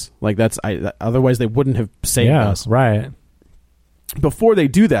hurt us. Like otherwise they wouldn't have saved us. Right. Before they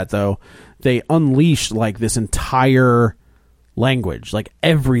do that, though, they unleash like this entire language, like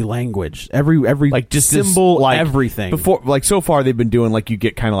every language, every like just symbol, this, like, everything. Before, like so far, they've been doing like you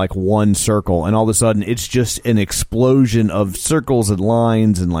get kind of like one circle, and all of a sudden it's just an explosion of circles and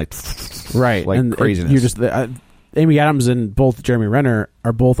lines and like right, like and craziness. You're just Amy Adams and both Jeremy Renner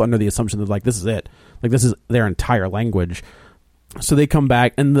are both under the assumption that like this is it, like this is their entire language. So they come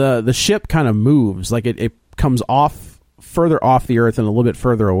back, and the ship kind of moves, like it comes further off the Earth and a little bit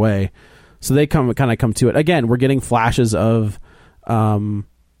further away. So they come to it again. We're getting flashes of, so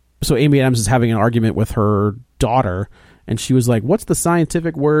Amy Adams is having an argument with her daughter, and she was like, "What's the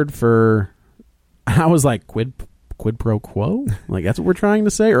scientific word for?" I was like, "Quid pro quo." Like that's what we're trying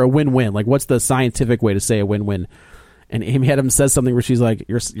to say, or a win-win. Like what's the scientific way to say a win-win? And Amy Adams says something where she's like,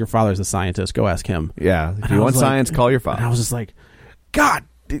 "Your father's a scientist. Go ask him." Yeah, if you want science, call your father. And I was just like, God,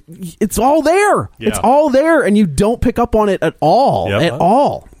 it's all there. Yeah. It's all there, and you don't pick up on it at all. Yep. At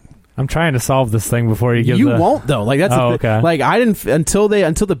all. I'm trying to solve this thing before you give You won't though. Like that's okay. Like I didn't until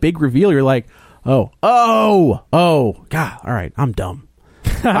the big reveal. You're like, oh, God. All right, I'm dumb.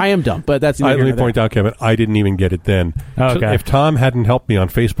 I am dumb. But that's let me point out, Kevin, I didn't even get it then. Okay. So if Tom hadn't helped me on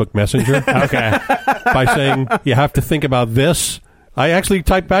Facebook Messenger, by saying you have to think about this, I actually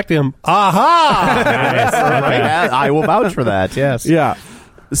typed back to him, "Aha!" Nice. Right? I will vouch for that. Yes. Yeah.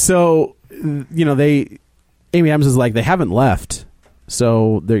 So Amy Adams is like, they haven't left.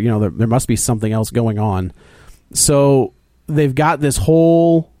 So there must be something else going on. So they've got this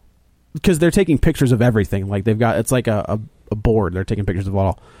whole, because they're taking pictures of everything. Like it's like a board. They're taking pictures of it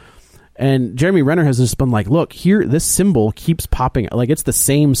all. And Jeremy Renner has just been like, look, here, this symbol keeps popping. Like it's the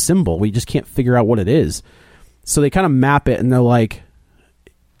same symbol. We just can't figure out what it is. So they kind of map it, and they're like,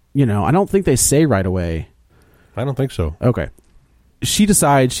 I don't think they say right away. I don't think so. Okay. She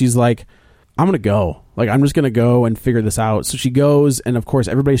decides, she's like, I'm going to go. Like, I'm just going to go and figure this out. So she goes, and of course,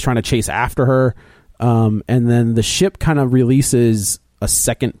 everybody's trying to chase after her. And then the ship kind of releases a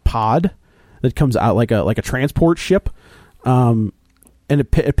second pod that comes out like a transport ship. And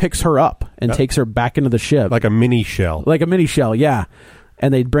it picks her up and takes her back into the ship. Like a mini shell. Like a mini shell, yeah.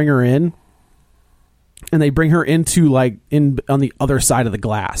 And they bring her in. And they bring her into on the other side of the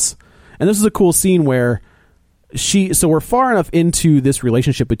glass. And this is a cool scene where so we're far enough into this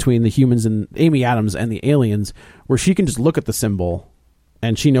relationship between the humans and Amy Adams and the aliens where she can just look at the symbol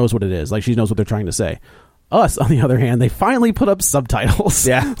and she knows what it is. Like she knows what they're trying to say. Us, on the other hand, they finally put up subtitles.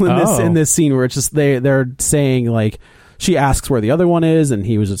 Yeah. in this scene where it's just they're saying like, she asks where the other one is, and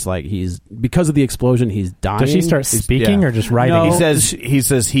he was just like, because of the explosion, he's dying. Does she start speaking or just writing? No, He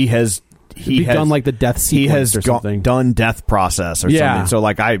says he has done like the death sequence or something. Done death process or something. So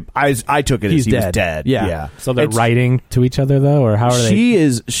like I took it as he was dead. Yeah. So they're writing to each other though, or how are they?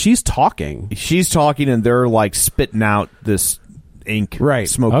 She's talking. She's talking, and they're like spitting out this ink, right?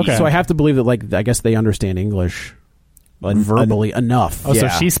 Smoky. Okay. So I have to believe that I guess they understand English verbally enough. Oh, so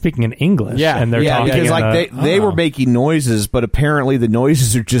she's speaking in English. Yeah. And they're talking because in like they were making noises, but apparently the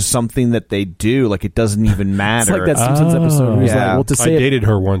noises are just something that they do. Like it doesn't even matter. It's like that Simpsons episode where he's like, well, to say I dated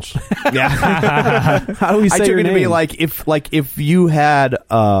her once. Yeah. How do we say I took your it to name? be like if you had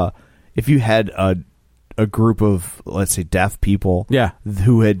a a group of, let's say, deaf people Yeah.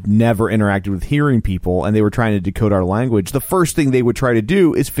 who had never interacted with hearing people, and they were trying to decode our language, the first thing they would try to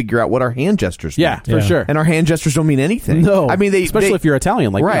do is figure out what our hand gestures mean. Yeah, for sure. And our hand gestures don't mean anything. No. I mean, especially if you're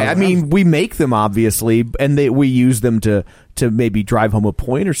Italian. Like, right. I mean, we make them, obviously, and we use them to maybe drive home a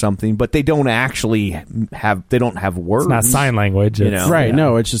point or something, but they don't actually have words. It's not sign language. It's, right. Yeah.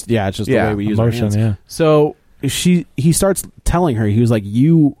 No, it's just the way we use our Emotion, hands. yeah. So he starts telling her, he was like,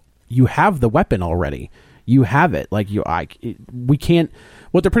 you have the weapon already. You have it. Like, we can't.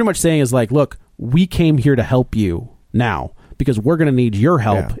 What they're pretty much saying is like, look, we came here to help you now because we're going to need your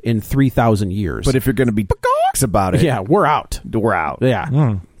help in 3,000 years. But if you're going to be about it, we're out. We're out.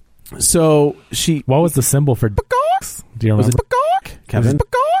 Yeah. So What was the symbol for? Do you remember? Kevin?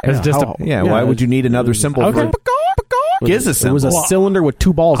 It was just why would you need another symbol Okay. for gives a symbol? It was a cylinder with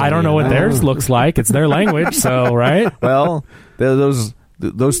two balls. I don't know what theirs looks like. It's their language, so right. Well, those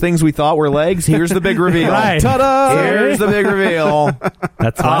things we thought were legs. Here's the big reveal. Right. Ta-da! Here's the big reveal.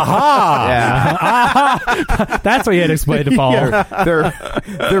 That's Aha! Yeah. That's what you had to explain to Paul.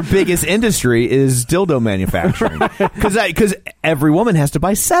 Their biggest industry is dildo manufacturing because every woman has to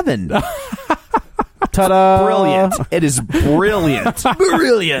buy 7. Ta-da! Brilliant! It is brilliant.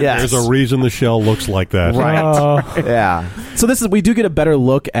 Brilliant. Yes. There's a reason the shell looks like that. Right. Yeah. So we do get a better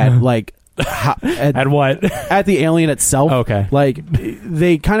look at like. At what? At the alien itself. Okay. Like,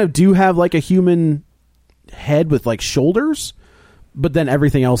 they kind of do have like a human head with like shoulders, but then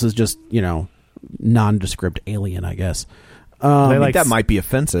everything else is just, nondescript alien, I guess. I think that might be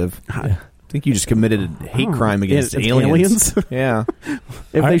offensive. I think you just committed a hate crime against aliens. Yeah.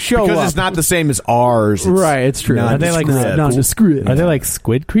 If they show because up. it's not the same as ours. Right, it's true. Are they like nondescript? Are they like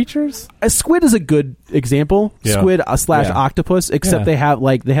squid creatures? A squid is a good example. Yeah. Squid / octopus, except they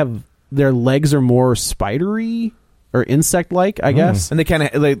have their legs are more spidery or insect-like, I guess. And they kind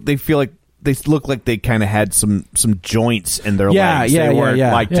of they feel like they look like they kind of had some joints in their legs. Yeah, they weren't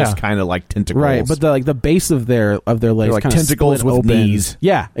yeah. just kind of like tentacles. Right, but the base of their legs They're like kind of tentacles with open. knees.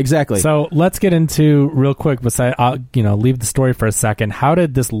 Yeah, exactly. So let's get into real quick. Besides, leave the story for a second. How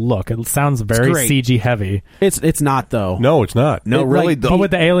did this look? It sounds very CG heavy. It's not though. No, it's not. No, really. But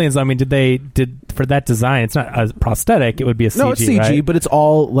with the aliens, I mean, did for that design? It's not a prosthetic. It would be a CG. No, it's CG, right? but it's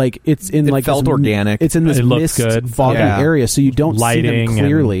all like it's in It felt organic. It's in this It looks mist, good. foggy Yeah. area, so you don't Lighting see them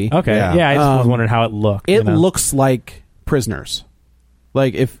clearly. Okay, Yeah. I just was wondering how it looked. It looks like Prisoners.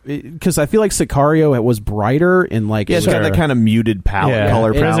 Like because I feel like Sicario was brighter in like Yeah, it's got that kind of muted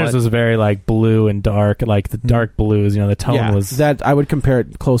color Prisoners palette. was very like blue and dark, like the dark blues. The tone was that I would compare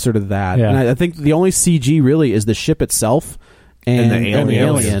it closer to that. Yeah. And I think the only CG really is the ship itself and the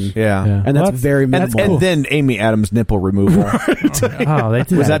alien. Yeah. And that's very minimal. And then Amy Adams' nipple removal. oh, they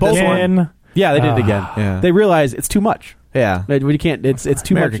did Was that this again. one? Yeah, they did it again. Yeah. They realize it's too much. Yeah. We can't. It's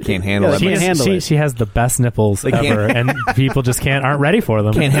too America much. can't handle it. She, Can't is- handle she, it. she has the best nipples ever, and people just aren't ready for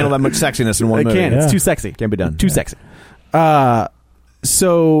them. Can't handle that much sexiness in one They movie. can't. Yeah. It's too sexy. Can't be done. Too sexy.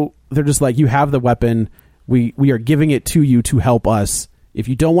 So they're just like, you have the weapon. We are giving it to you to help us. If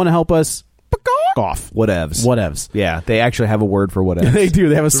you don't want to help us, off. Whatevs. Yeah, they actually have a word for whatevs. They do.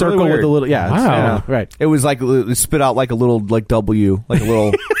 They have a It's circle really with weird. a little. Yeah. Wow. Yeah, right. It was like it spit out like a little like W, like a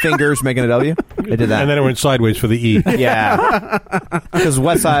little fingers making a W. They did that. And then it went sideways for the E. Yeah, because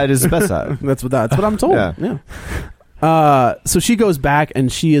West Side is the best side. That's what I'm told. Yeah. So she goes back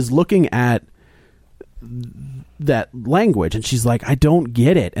and she is looking at that language and she's like, I don't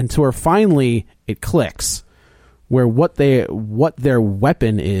get it. And to her, finally, it clicks. Where what their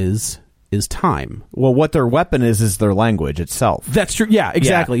weapon is time. Well, what their weapon is their language itself. That's true. Yeah,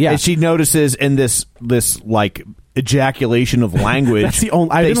 exactly. Yeah. And she notices in this like ejaculation of language. That's the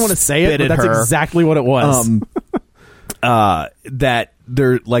only. I didn't want to say it, but that's exactly what it was. That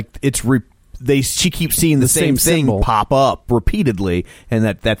they're like she keeps seeing the same thing symbol pop up repeatedly, and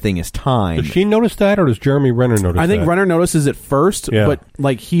that thing is time. Does she notice that, or does Jeremy Renner notice that? I think Renner notices it first, but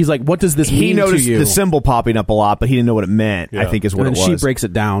like he's like, "What does this mean to you?" He noticed the symbol popping up a lot, but he didn't know what it meant. Yeah. I think is what and it then was. she breaks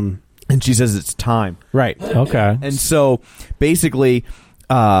it down, and she says it's time. Right. Okay. And so basically,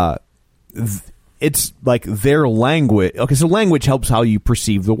 it's like their language. Okay, so language helps how you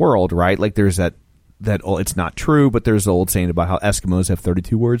perceive the world, right? Like there's that it's not true, but there's the old saying about how Eskimos have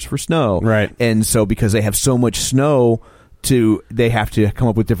 32 words for snow. Right. And so because they have so much snow, they have to come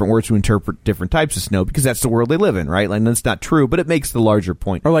up with different words to interpret different types of snow because that's the world they live in, right? Like that's not true, but it makes the larger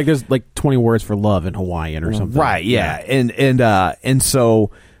point. Or like there's like 20 words for love in Hawaiian or something. Right, yeah. And so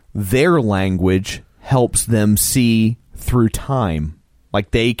their language helps them see through time. Like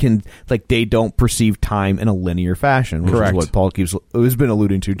they don't perceive time in a linear fashion, which Correct. is what Paul has been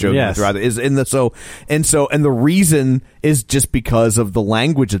alluding to. Joe, Yes. rather is in the and the reason is just because of the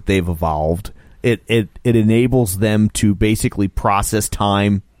language that they've evolved it enables them to basically process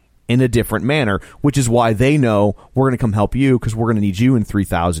time in a different manner, which is why they know we're going to come help you because we're going to need you in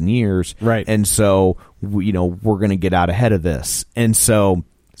 3,000 years. Right. And so, we're going to get out ahead of this. And so,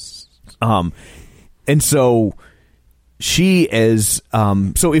 she is,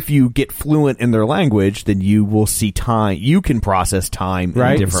 so if you get fluent in their language, then you will see time. You can process time in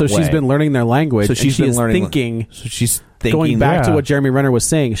a different way. So she's been learning their language. So she's been learning. Thinking. So she's thinking. Going back to what Jeremy Renner was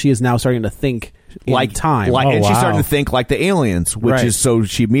saying, she is now starting to think like time. And she's starting to think like the aliens, which is so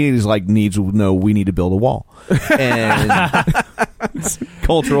she immediately is like, we need to build a wall. And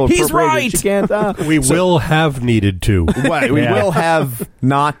cultural appropriation. He's right. She can't, we will have needed to. Right, we will have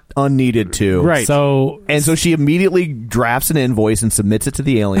not unneeded to. Right. So she immediately drafts an invoice and submits it to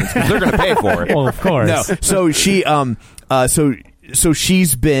the aliens because they're going to pay for it. Well, of course. No. So she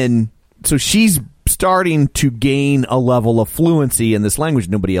she's starting to gain a level of fluency in this language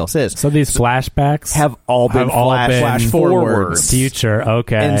nobody else is. So these flashbacks have all been flash forwards. Future,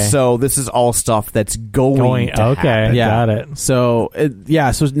 okay. And so this is all stuff that's going to happen. Yeah. Got it. So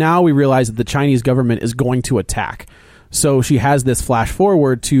now we realize that the Chinese government is going to attack. So she has this flash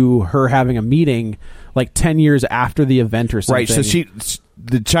forward to her having a meeting like 10 years after the event or something. Right, so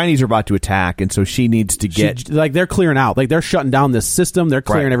the Chinese are about to attack, and so she needs to get... they're clearing out. Like, they're shutting down this system. They're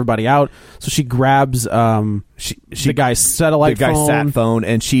clearing everybody out. So she grabs the guy's satellite phone. The guy's sat phone,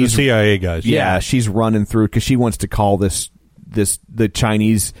 and she's... The CIA guys. Yeah, she's running through, because she wants to call the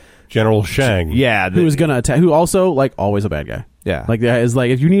Chinese... General Shang. Yeah. Who is going to attack... Who also, like, always a bad guy. Yeah. Like, that is like,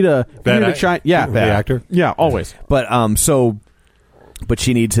 if you need a... The actor? Yeah, always. But, but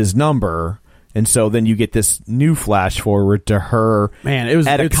she needs his number... And so then you get this new flash forward to her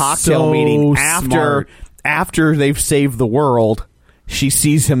at a cocktail meeting after they've saved the world. She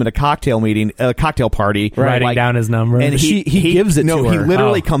sees him at a cocktail party, writing down his number, and he gives it to her. He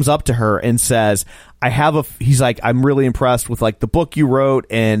literally comes up to her and says, he's like, I'm really impressed with like the book you wrote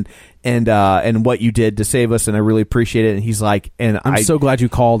and what you did to save us, and I really appreciate it. And he's like, I'm so glad you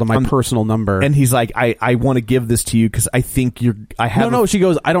called on my personal number. And he's like, I want to give this to you because I think she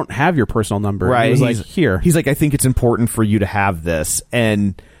goes, I don't have your personal number. Right. And he was like, here. He's like, I think it's important for you to have this.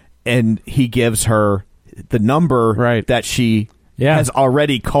 And he gives her the number that she has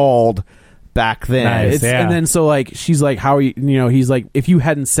already called back then. Nice, And then so like she's like, how are you, he's like, if you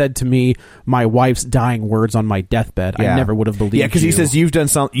hadn't said to me my wife's dying words on my deathbed, I never would have believed you. Yeah, because he says you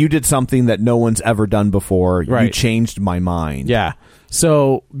did something that no one's ever done before. Right. You changed my mind. Yeah.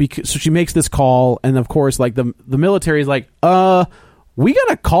 So she makes this call, and of course like the military is like, we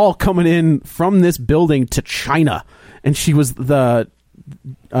got a call coming in from this building to China. And she was the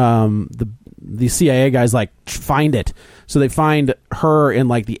CIA guys like, find it. So they find her in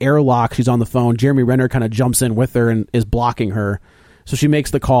like the airlock. She's on the phone. Jeremy Renner kind of jumps in with her and is blocking her. So she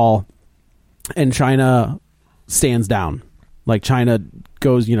makes the call, and China stands down. Like China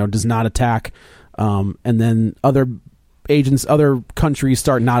goes, does not attack. And then other countries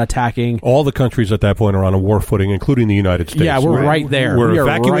start not attacking. All the countries at that point are on a war footing, including the United States. Yeah, we're right there. We're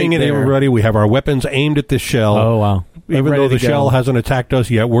evacuating everybody. We have our weapons aimed at this shell. Oh, wow. Even though the shell hasn't attacked us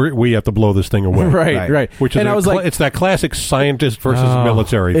yet, we have to blow this thing away. Right. Which is it's that classic scientist versus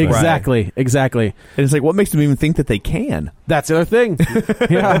military thing. Exactly. And it's like, what makes them even think that they can? That's the other thing.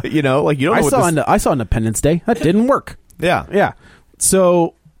 Yeah. You don't know. I saw Independence Day. That didn't work. Yeah.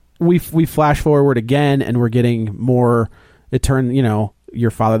 So we flash forward again, and we're getting more. It turned,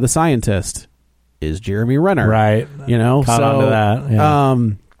 your father, the scientist, is Jeremy Renner. Right. Caught onto that.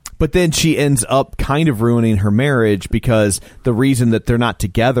 Yeah. But then she ends up kind of ruining her marriage because the reason that they're not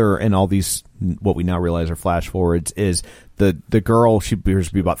together in all these, what we now realize are flash forwards, is the girl, she appears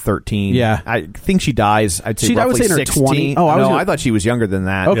to be about 13. Yeah. I think she dies, I'd say roughly I would say in her 16. 20. Oh, I thought she was younger than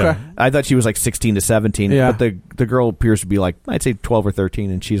that. Okay. Yeah. I thought she was like 16 to 17. Yeah. But the girl appears to be like, I'd say 12 or 13,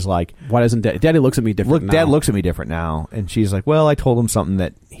 and she's like... Why doesn't Daddy looks at me different now? Dad looks at me different now. And she's like, well, I told him something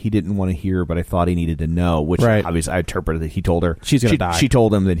that he didn't want to hear, but I thought he needed to know, which obviously I interpreted that he told her... She's going to die. She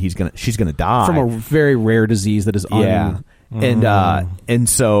told him that she's going to die. From a very rare disease that is And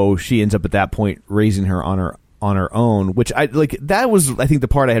so she ends up at that point raising her on her own, which I think the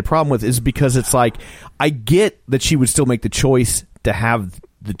part I had a problem with, is because it's like, I get that she would still make the choice to have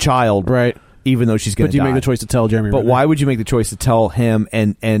the child, right, even though she's going to die. But you make the choice to tell Jeremy Renner. But why would you make the choice to tell him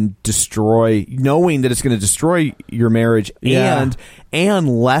and destroy, knowing that it's going to destroy your marriage and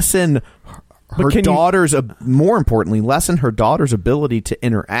lessen her daughter's, more importantly, lessen her daughter's ability to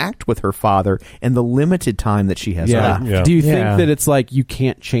interact with her father and the limited time that she has left. Yeah. Do you think that it's like you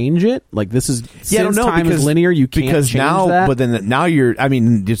can't change it? Like this is since time is linear, you can't change now, that? But then now you're, I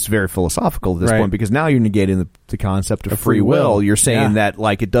mean, it's very philosophical at this point because now you're negating the concept of free will. You're saying that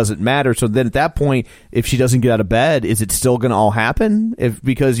like it doesn't matter. So then at that point, if she doesn't get out of bed, is it still going to all happen?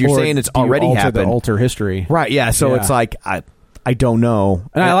 Because you're saying it's already happened. Alter history. Right, yeah. So it's like, I don't know.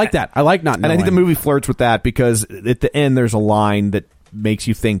 And I like that. I like not knowing. And I think the movie flirts with that because at the end there's a line that makes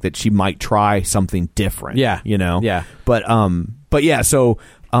you think that she might try something different. Yeah. You know? Yeah. But yeah, so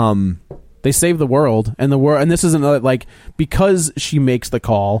they save the world, and this is another, like, because she makes the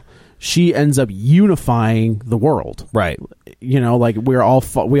call, she ends up unifying the world. Right. You know, like we all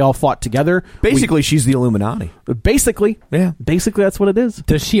fought together. Basically, she's the Illuminati. Basically. Yeah. Basically, that's what it is.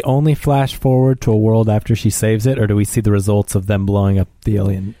 Does she only flash forward to a world after she saves it, or do we see the results of them blowing up the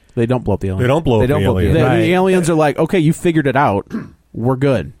alien? They don't blow up the alien. They don't blow up the alien. The aliens are like, okay, you figured it out. We're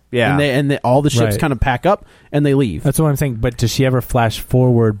good. Yeah. And all the ships kind of pack up and they leave. That's what I'm saying. But does she ever flash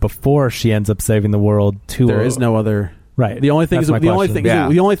forward before she ends up saving the world? There is no other. Right. The only things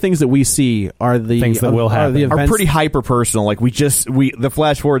the only things that we see are the things that will happen. Are pretty hyper personal. Like the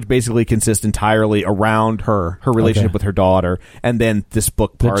flash forwards basically consist entirely around her relationship with her daughter, and then this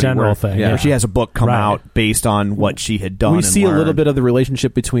book part the general thing. where she has a book come out based on what she had done. We see a little bit of the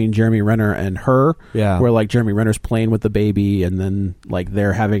relationship between Jeremy Renner and her, where like Jeremy Renner's playing with the baby, and then like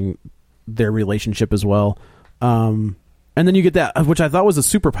they're having their relationship as well. And then you get that, which I thought was a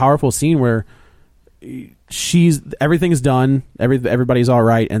super powerful scene where everything's done, everybody's all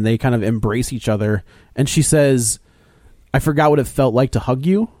right, and they kind of embrace each other, and she says, I forgot what it felt like to hug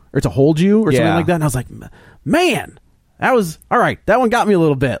you or to hold you or something like that, and I was like, man, that was all right. That one got me a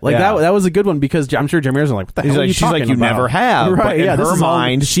little bit. Like that was a good one, because I'm sure Jeremy Renner's like, what the hell are you talking about? She's like, you never have. Right, but in her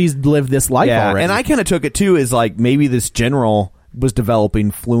mind, she's lived this life already. And I kind of took it too as like maybe this general was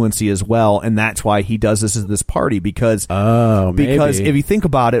developing fluency as well, and that's why he does this at this party, because if you think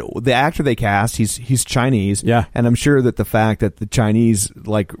about it, the actor they cast, he's Chinese, and I'm sure that the fact that the Chinese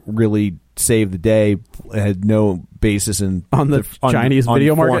like really saved the day had no basis on the Chinese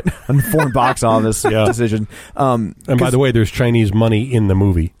video market, on the foreign box office decision. And by the way, there's Chinese money in the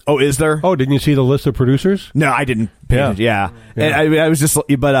movie. Oh, is there? Oh, didn't you see the list of producers? No, I didn't. Yeah. And I was just,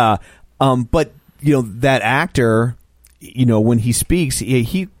 but you know, that actor, you know, when he speaks,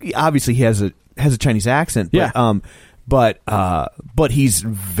 he obviously has a Chinese accent, but he's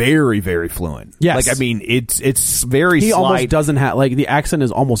very, very fluent. Yes. Like, I mean, it's very he slight. Almost doesn't have, like, the accent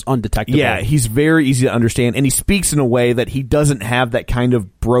is almost undetectable. Yeah, he's very easy to understand, and he speaks in a way that he doesn't have that kind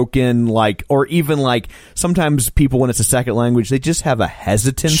of broken, like, or even like sometimes people, when it's a second language, they just have a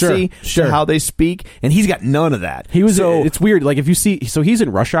hesitancy to how they speak, and he's got none of that. It's weird. Like, if you see, so he's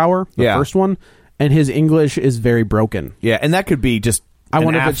in Rush Hour, the first one, and his English is very broken. Yeah, and that could be just I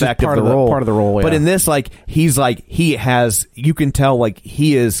wonder if it's just part of the role. Yeah. But in this, like, he has, you can tell, like,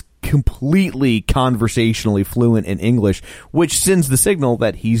 he is completely conversationally fluent in English, which sends the signal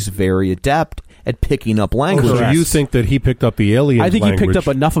that he's very adept at picking up language. So you think that he picked up the alien? I think he picked up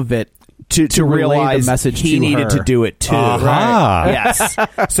enough of it to realize the message he needed to do it too. Right. Yes.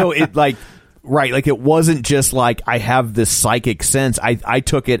 So it like. Right, like it wasn't just like I have this psychic sense. I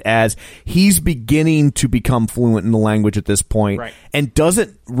took it as he's beginning to become fluent in the language at this point, and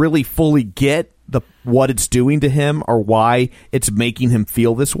doesn't really fully get what it's doing to him or why it's making him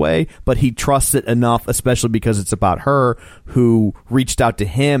feel this way, but he trusts it enough, especially because it's about her, who reached out to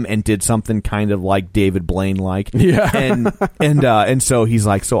him and did something kind of like David Blaine like. And so he's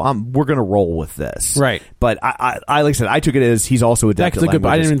like, we're gonna roll with this. Right. But I like I said, I took it as he's also adept at languages.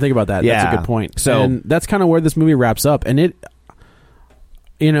 I didn't even think about that. Yeah. That's a good point. So, and that's kind of where this movie wraps up, and it,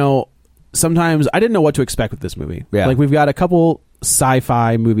 you know, sometimes I didn't know what to expect with this movie. Yeah. Like, we've got a couple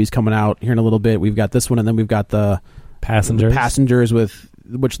sci-fi movies coming out here in a little bit. We've got this one, and then we've got the Passengers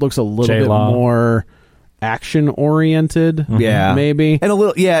which looks a little bit more action oriented. Yeah, maybe, and a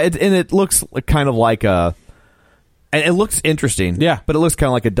little. Yeah, it looks kind of like a. And it looks interesting. Yeah, but it looks kind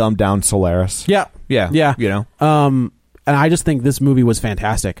of like a dumbed down Solaris. Yeah. You know. And I just think this movie was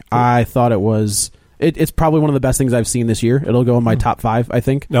fantastic. I thought it was. It's probably one of the best things I've seen this year. It'll go in my top 5, I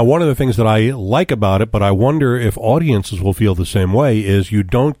think. Now, one of the things that I like about it, but I wonder if audiences will feel the same way, is you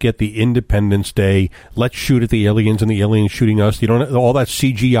don't get the Independence Day, let's shoot at the aliens and the aliens shooting us. You don't, all that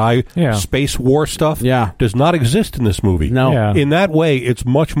CGI space war stuff does not exist in this movie. No. Yeah. In that way, it's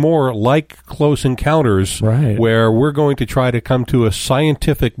much more like Close Encounters, where we're going to try to come to a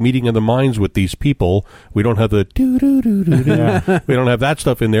scientific meeting of the minds with these people. We don't have the do-do-do-do-do. We don't have that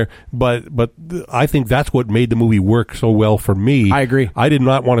stuff in there, but I think that's what made the movie work so well for me. I agree. I did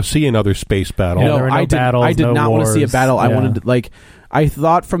not want to see another space battle. Yeah, there were no battles, I did no not want to see a wars. battle. I Yeah. wanted to, I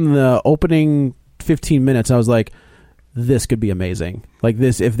thought from the opening 15 minutes, I was like, this could be amazing. Like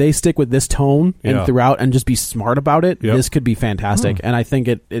this, if they stick with this tone and throughout and just be smart about it, this could be fantastic. And I think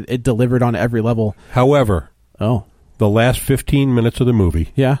it delivered on every level. However, the last 15 minutes of the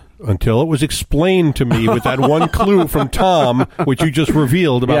movie, until it was explained to me with that one clue from Tom, which you just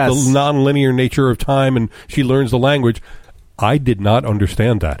revealed about the non-linear nature of time, and she learns the language, I did not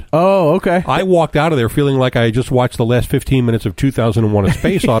understand that. Oh, okay. I walked out of there feeling like I just watched the last 15 minutes of 2001: A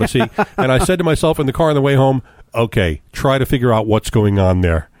Space Odyssey, and I said to myself in the car on the way home, okay, try to figure out what's going on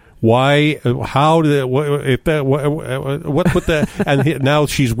there. Why? How did? What put the? And now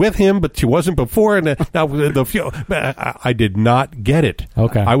she's with him, but she wasn't before. And now I did not get it.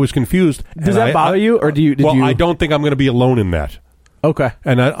 Okay, I was confused. Does that bother you, or do you? Did you? I don't think I'm going to be alone in that. Okay,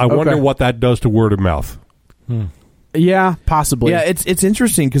 and I wonder what that does to word of mouth. Yeah, possibly. Yeah, it's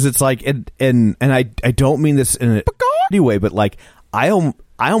interesting because it's like, and I don't mean this in any way, but like I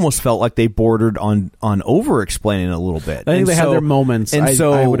almost felt like they bordered on over explaining a little bit. I think they had their moments, and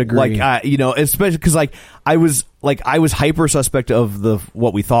I would agree. Like especially because I was hyper suspect of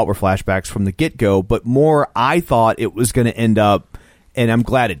what we thought were flashbacks from the get go, but more I thought it was going to end up. And I'm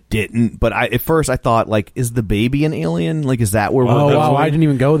glad it didn't. But at first I thought, like, is the baby an alien? Like, is that where we're going? Wow, I didn't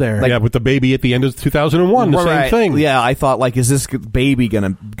even go there. Like, with the baby at the end of 2001, the same thing. Yeah, I thought, like, is this baby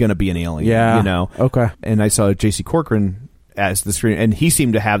gonna be an alien? Yeah. Okay. And I saw J.C. Corcoran as the screen, and he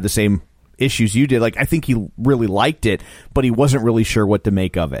seemed to have the same issues you did. Like, I think he really liked it, but he wasn't really sure what to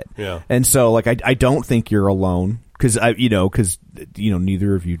make of it. Yeah. And so, like, I don't think you're alone because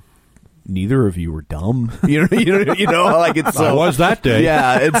neither of you were dumb. You know, like it's. I was that day.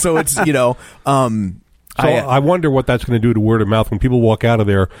 Yeah, and so it's I wonder what that's going to do to word of mouth when people walk out of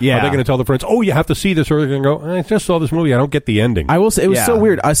there. Yeah. Are they going to tell their friends, "Oh, you have to see this," or are they going to go, "I just saw this movie. I don't get the ending." I will say it was so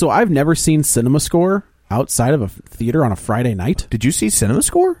weird. So I've never seen CinemaScore outside of a theater on a Friday night. Did you see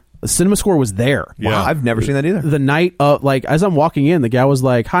CinemaScore? The CinemaScore was there. Yeah. Wow, I've never seen that either. The night of, like, as I'm walking in, the gal was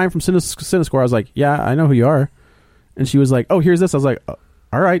like, "Hi, I'm from CinemaScore." I was like, "Yeah, I know who you are," and she was like, "Oh, here's this." I was like,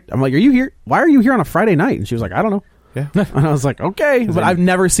 all right. I'm like, are you here? Why are you here on a Friday night? And she was like, I don't know. Yeah. And I was like, okay. But I've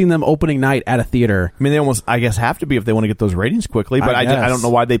never seen them opening night at a theater. I mean, they almost, I guess, have to be if they want to get those ratings quickly. But I don't know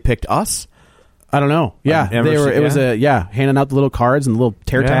why they picked us. I don't know. Yeah. It was handing out the little cards and the little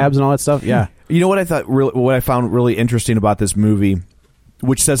tear tabs and all that stuff. Yeah. You know what what I found really interesting about this movie,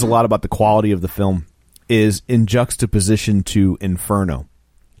 which says a lot about the quality of the film, is in juxtaposition to Inferno.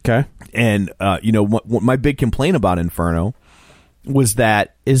 Okay. And, what my big complaint about Inferno was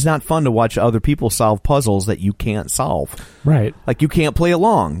that it's not fun to watch other people solve puzzles that you can't solve. Right. Like, you can't play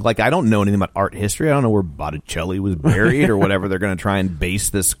along. Like, I don't know anything about art history. I don't know where Botticelli was buried or whatever they're going to try and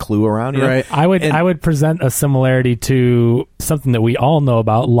base this clue around. Right. I would present a similarity to something that we all know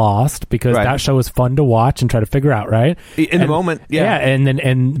about, Lost, because that show is fun to watch and try to figure out, right? The moment, yeah.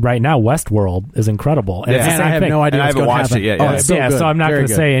 And right now, Westworld is incredible. And, it's the same I have thing. no idea what's going to happen. Watched it yet. So I'm not going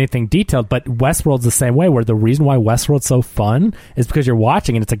to say anything detailed, but Westworld's the same way, where the reason why Westworld's so fun is because you're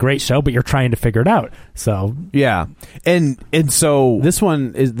watching and it's a great show, but you're trying to figure it out. So yeah, and so this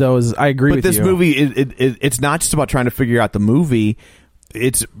one is I agree with you. But this movie, it's not just about trying to figure out the movie.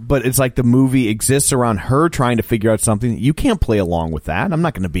 It's like the movie exists around her trying to figure out something. You can't play along with that. I'm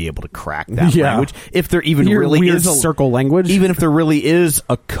not going to be able to crack that language. If there even really is a circle language, even if there really is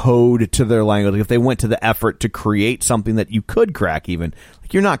a code to their language, if they went to the effort to create something that you could crack, even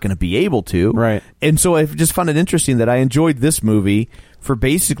like you're not going to be able to. Right. And so I just found it interesting that I enjoyed this movie for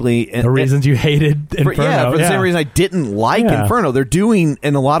basically the reasons you hated Inferno. For the same reason I didn't like Inferno. They're doing,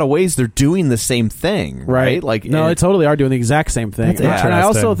 in a lot of ways, they're doing the same thing, right? Like, no, they totally are doing the exact same thing. And I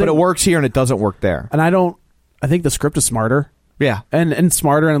also think, but it works here and it doesn't work there. And I think the script is smarter. Yeah, and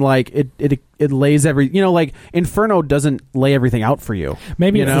smarter, and like it lays like Inferno doesn't lay everything out for you.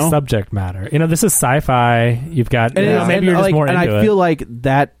 Maybe it's the subject matter. This is sci-fi. You've got maybe you're just more into it. And I feel like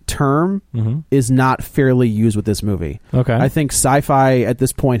that term is not fairly used with this movie. Okay, I think sci-fi at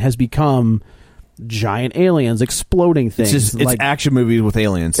this point has become giant aliens, exploding things. It's like action movies with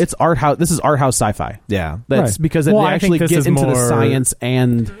aliens. It's art house. This is art house sci-fi. Yeah, that's because they actually get into the science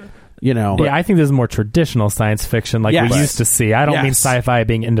and. I think this is more traditional science fiction like we used to see. I don't mean sci-fi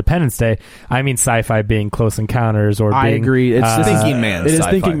being Independence Day. I mean sci-fi being Close Encounters or I agree. It's Thinking Man. It is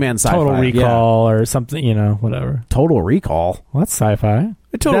Thinking Man sci-fi. Total Recall or something, whatever. Total Recall? Well, that's sci-fi.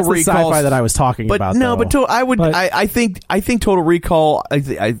 That's the sci-fi that I was talking about. No, though. I think Total Recall.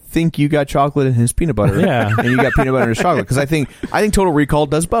 I think you got chocolate in his peanut butter. Yeah, and you got peanut butter in his chocolate because I think Total Recall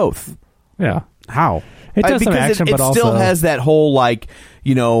does both. Yeah. How? It does some because action, it but also still has that whole like,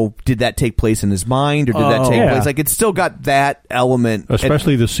 did that take place in his mind or did that take place? Like it's still got that element,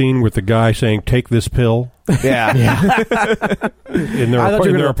 especially the scene with the guy saying, "Take this pill." Yeah, in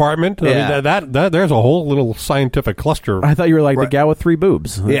their apartment. Yeah. I mean, that there's a whole little scientific cluster. I thought you were like the gal with 3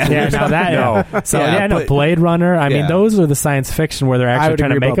 boobs. Yeah, now that So I know Blade Runner. I mean, those are the science fiction where they're actually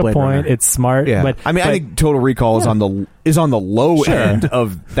trying to make a point. Runner. It's smart. Yeah. But I mean, I think Total Recall is on the low end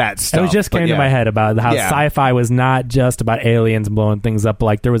of that stuff. It was just came to my head about how sci-fi was not just about aliens blowing things up.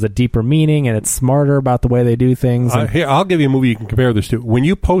 Like there was a deeper meaning, and it's smarter about the way they do things. Here, I'll give you a movie you can compare this to. When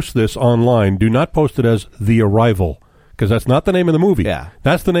you post this online, do not post it as The Arrival, because that's not the name of the movie. Yeah.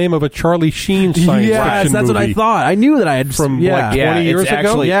 That's the name of a Charlie Sheen science fiction that's movie. what I thought. I knew that I had from like 20 years it's ago.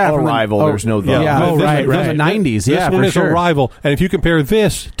 Actually Arrival. There's no the. Yeah, right. It was the 90s. This one is Arrival, and if you compare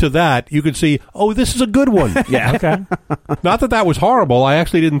this to that, you could see, this is a good one. Yeah, okay. Not that was horrible. I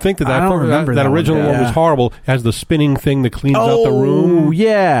actually didn't think that original one was horrible. It has the spinning thing that cleans out the room. Oh,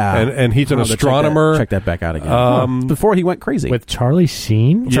 yeah. And he's an astronomer. Check that back out again. Before he went crazy. With Charlie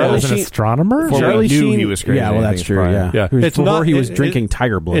Sheen? Charlie was an Sheen. Astronomer? Charlie Sheen. He was crazy. Yeah, well, that's true. Yeah. It's not. He was drinking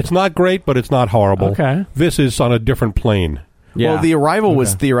tiger blood. It's not great, but it's not horrible. Okay. This is on a different plane. Yeah. Well, The Arrival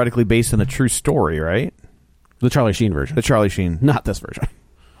was theoretically based on a true story, right? The Charlie Sheen version. The Charlie Sheen. Not this version.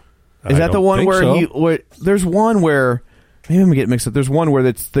 Is that the one where there's one where maybe I'm getting mixed up. There's one where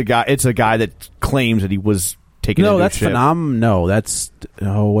it's a guy that claims that he was taken into a ship.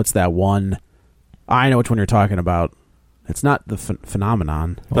 What's that one? I know which one you're talking about. It's not the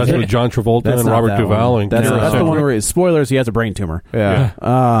Phenomenon. That's with John Travolta and Robert Duvall. And that's the one where, spoilers, he has a brain tumor. Yeah.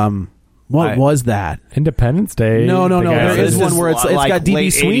 What was that? Independence Day. No. There is one where it's like got D.B. late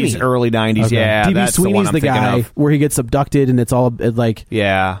Sweeney. 80s, early 90s. Okay. Yeah, D.B. that's Sweeney's the guy where he gets abducted and it's all like...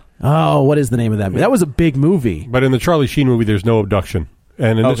 Yeah. Oh, what is the name of that movie? That was a big movie. But in the Charlie Sheen movie, there's no abduction.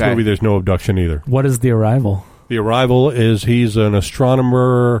 And in this movie, there's no abduction either. What is The Arrival? The Arrival is he's an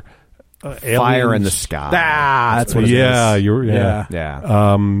astronomer... Fire in the sky. That's what it is. Yeah.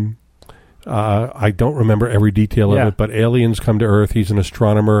 I don't remember every detail of it, but aliens come to Earth. He's an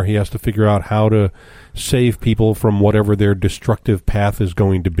astronomer. He has to figure out how to save people from whatever their destructive path is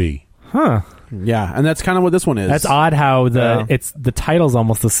going to be. Huh. Yeah, and that's kind of what this one is. That's odd how the title's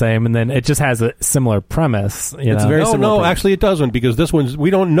almost the same, and then it just has a similar premise. It's very similar. No, actually it doesn't, because this one's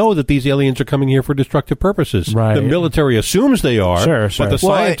we don't know that these aliens are coming here for destructive purposes. Right. The military assumes they are, but the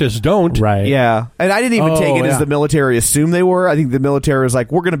scientists don't. Right. Yeah, and I didn't even take it as the military assumed they were. I think the military was like,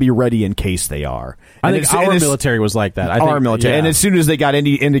 we're going to be ready in case they are. I think our military was like that. Our military, and as soon as they got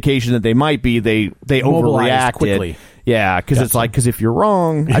any indication that they might be, they overreacted quickly. Yeah, because if you're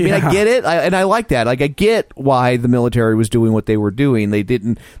wrong, I mean, I get it, and I like that. Like, I get why the military was doing what they were doing. They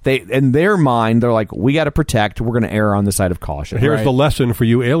in their mind, they're like, we got to protect. We're going to err on the side of caution. Here's the lesson for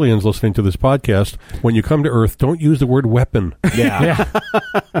you aliens listening to this podcast: when you come to Earth, don't use the word weapon. Yeah.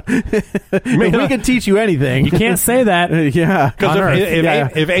 We can teach you anything. You can't say that. Yeah. Because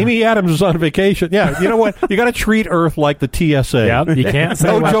if Amy Adams is on vacation, you know what? You got to treat Earth like the TSA. Yep, you can't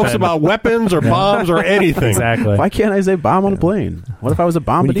say no jokes about weapons or bombs or anything. Exactly. Why can't I say bomb on a plane? What if I was a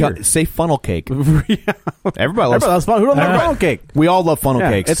bombardier? Say funnel cake. Everybody loves funnel. Who doesn't love funnel cake? We all love funnel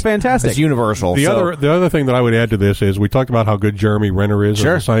cakes. It's fantastic. It's universal. The other thing that I would add to this is we talked about how good Jeremy Renner is as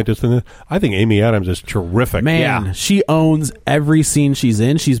a scientist in this. I think Amy Adams is terrific. Man, she owns every scene she's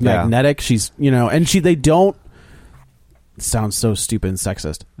in. She's magnetic. She's and they don't. It sounds so stupid and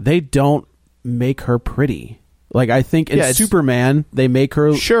sexist. They don't make her pretty. Like, I think in Superman, they make her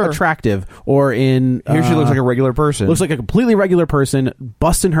attractive. Or in... Here she looks like a regular person. Looks like a completely regular person,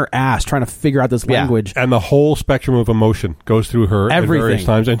 busting her ass, trying to figure out this language. And the whole spectrum of emotion goes through her at various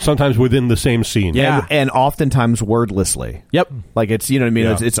times, and sometimes within the same scene. Yeah. And oftentimes wordlessly. Yep. Like, it's, you know what I mean?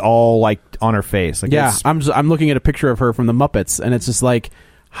 Yeah. It's all, like, on her face. Like, I'm looking at a picture of her from the Muppets, and it's just like,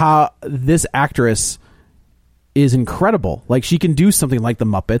 how this actress is incredible. Like, she can do something like the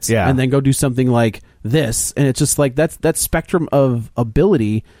Muppets and then go do something like this, and it's just like that spectrum of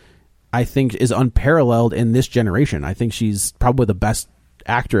ability I think is unparalleled in this generation. I think she's probably the best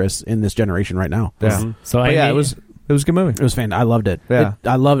actress in this generation right now. So it was a good movie. It was fantastic. I loved it. Yeah.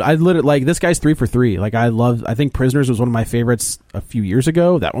 I literally, like, this guy's 3 for 3. Like, I think Prisoners was one of my favorites a few years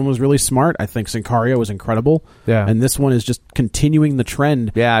ago. That one was really smart. I think Sicario was incredible. Yeah. And this one is just continuing the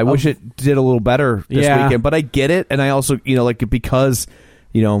trend. Yeah, I wish it did a little better this weekend, but I get it, and I also, because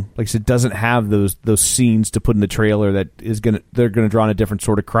like I said, doesn't have those scenes to put in the trailer that they're gonna draw in a different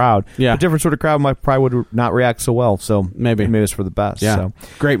sort of crowd. Yeah, a different sort of crowd probably would not react so well. So maybe it's for the best. Yeah, so.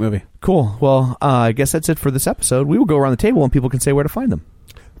 Great movie. Cool. Well, I guess that's it for this episode. We will go around the table and people can say where to find them.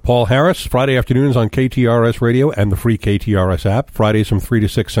 Paul Harris, Friday afternoons on KTRS Radio and the free KTRS app. Fridays from 3 to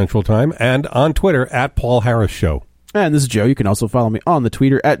 6 Central Time. And on Twitter, at Paul Harris Show. And this is Joe. You can also follow me on the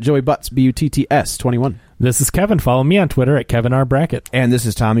Twitter at Joey Butts, BUTTS21. This is Kevin. Follow me on Twitter at Kevin R. Brackett. And this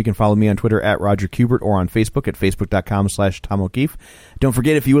is Tom. You can follow me on Twitter at Roger Kubert or on Facebook at facebook.com/Tom O'Keefe. Don't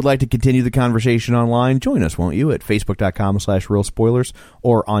forget, if you would like to continue the conversation online, join us, won't you, at facebook.com/Real Spoilers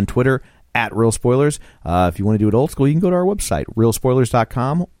or on Twitter at Real Spoilers. If you want to do it old school, you can go to our website,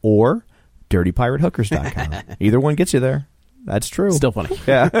 realspoilers.com or dirtypiratehookers.com. Either one gets you there. That's true. Still funny.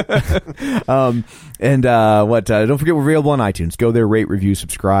 Yeah. Don't forget, we're available on iTunes. Go there, rate, review,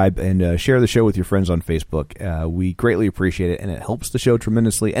 subscribe, and share the show with your friends on Facebook. We greatly appreciate it, and it helps the show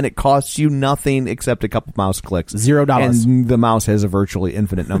tremendously, and it costs you nothing except a couple mouse clicks. $0. And the mouse has a virtually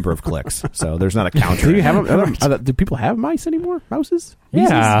infinite number of clicks, so there's not a counter. Do you have do people have mice anymore? Mouses?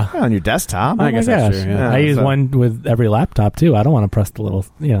 Yeah. On your desktop. I guess that's true. Yeah. I use one with every laptop, too. I don't want to press the little,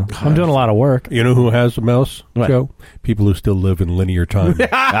 I'm doing a lot of work. You know who has a mouse, What? Joe? People who still live in linear time.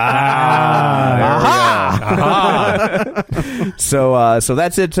 So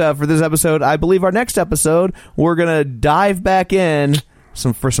that's it for this episode. I believe our next episode, we're going to dive back in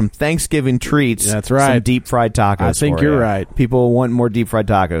for some Thanksgiving treats. That's right. Some deep fried tacos. I think for you're you. right. People want more deep fried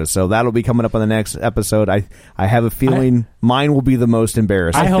tacos, so that'll be coming up on the next episode. I have a feeling mine will be the most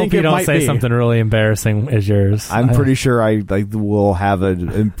embarrassing. I hope you don't say something really embarrassing as yours. I'm pretty sure I will have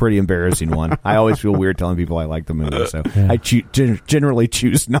a pretty embarrassing one. I always feel weird telling people I like the movie, so I generally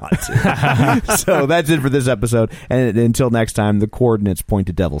choose not to. So that's it for this episode, and until next time, the coordinates point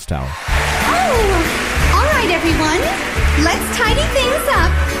to Devil's Tower. Oh, all right, everyone. Let's tidy things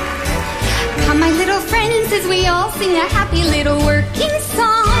up. Come, my little friends, as we all sing a happy little working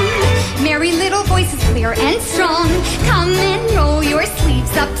song. Merry little voices, clear and strong. Come and roll your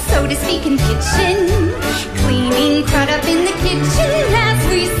sleeves up, so to speak, in kitchen. Cleaning crud up in the kitchen as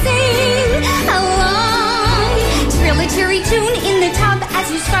we sing along. Trill a cheery tune in the tub as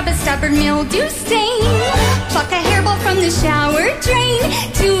you scrub a stubborn mildew stain. Pluck a hairball from the shower drain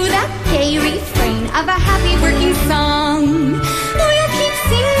to the gay refrain of a happy working song. We'll keep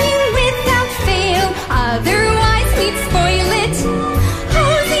singing without fail, otherwise we'd spoil it.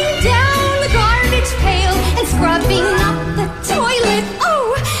 Hosing down the garbage pail and scrubbing up the toilet.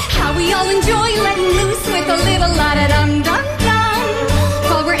 Oh, how we all enjoy letting loose with a little la-da-dum-dum-dum.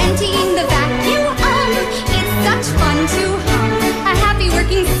 While we're emptying the vacuum, it's such fun to hum a happy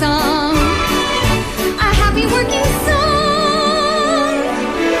working song. A happy working song.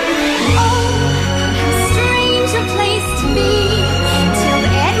 Oh, how strange a place to be, till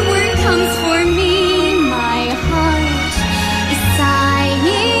Edward comes for me. My heart is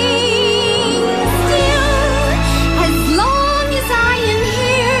sighing still. As long as I am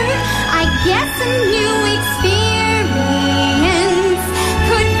here, I guess a new experience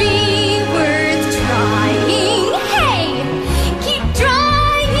could be worth trying. Hey, keep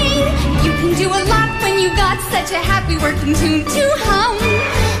trying. You can do a lot when you've got such a happy working tune to hum.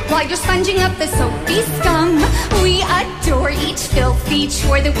 While you're sponging up the soapy scum, we adore each filthy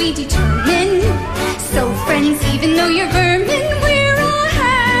chore that we determine. So friends, even though you're vermin, we're a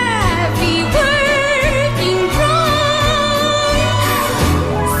happy working bunch.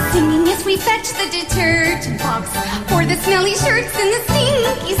 Singing as we fetch the detergent box for the smelly shirts in the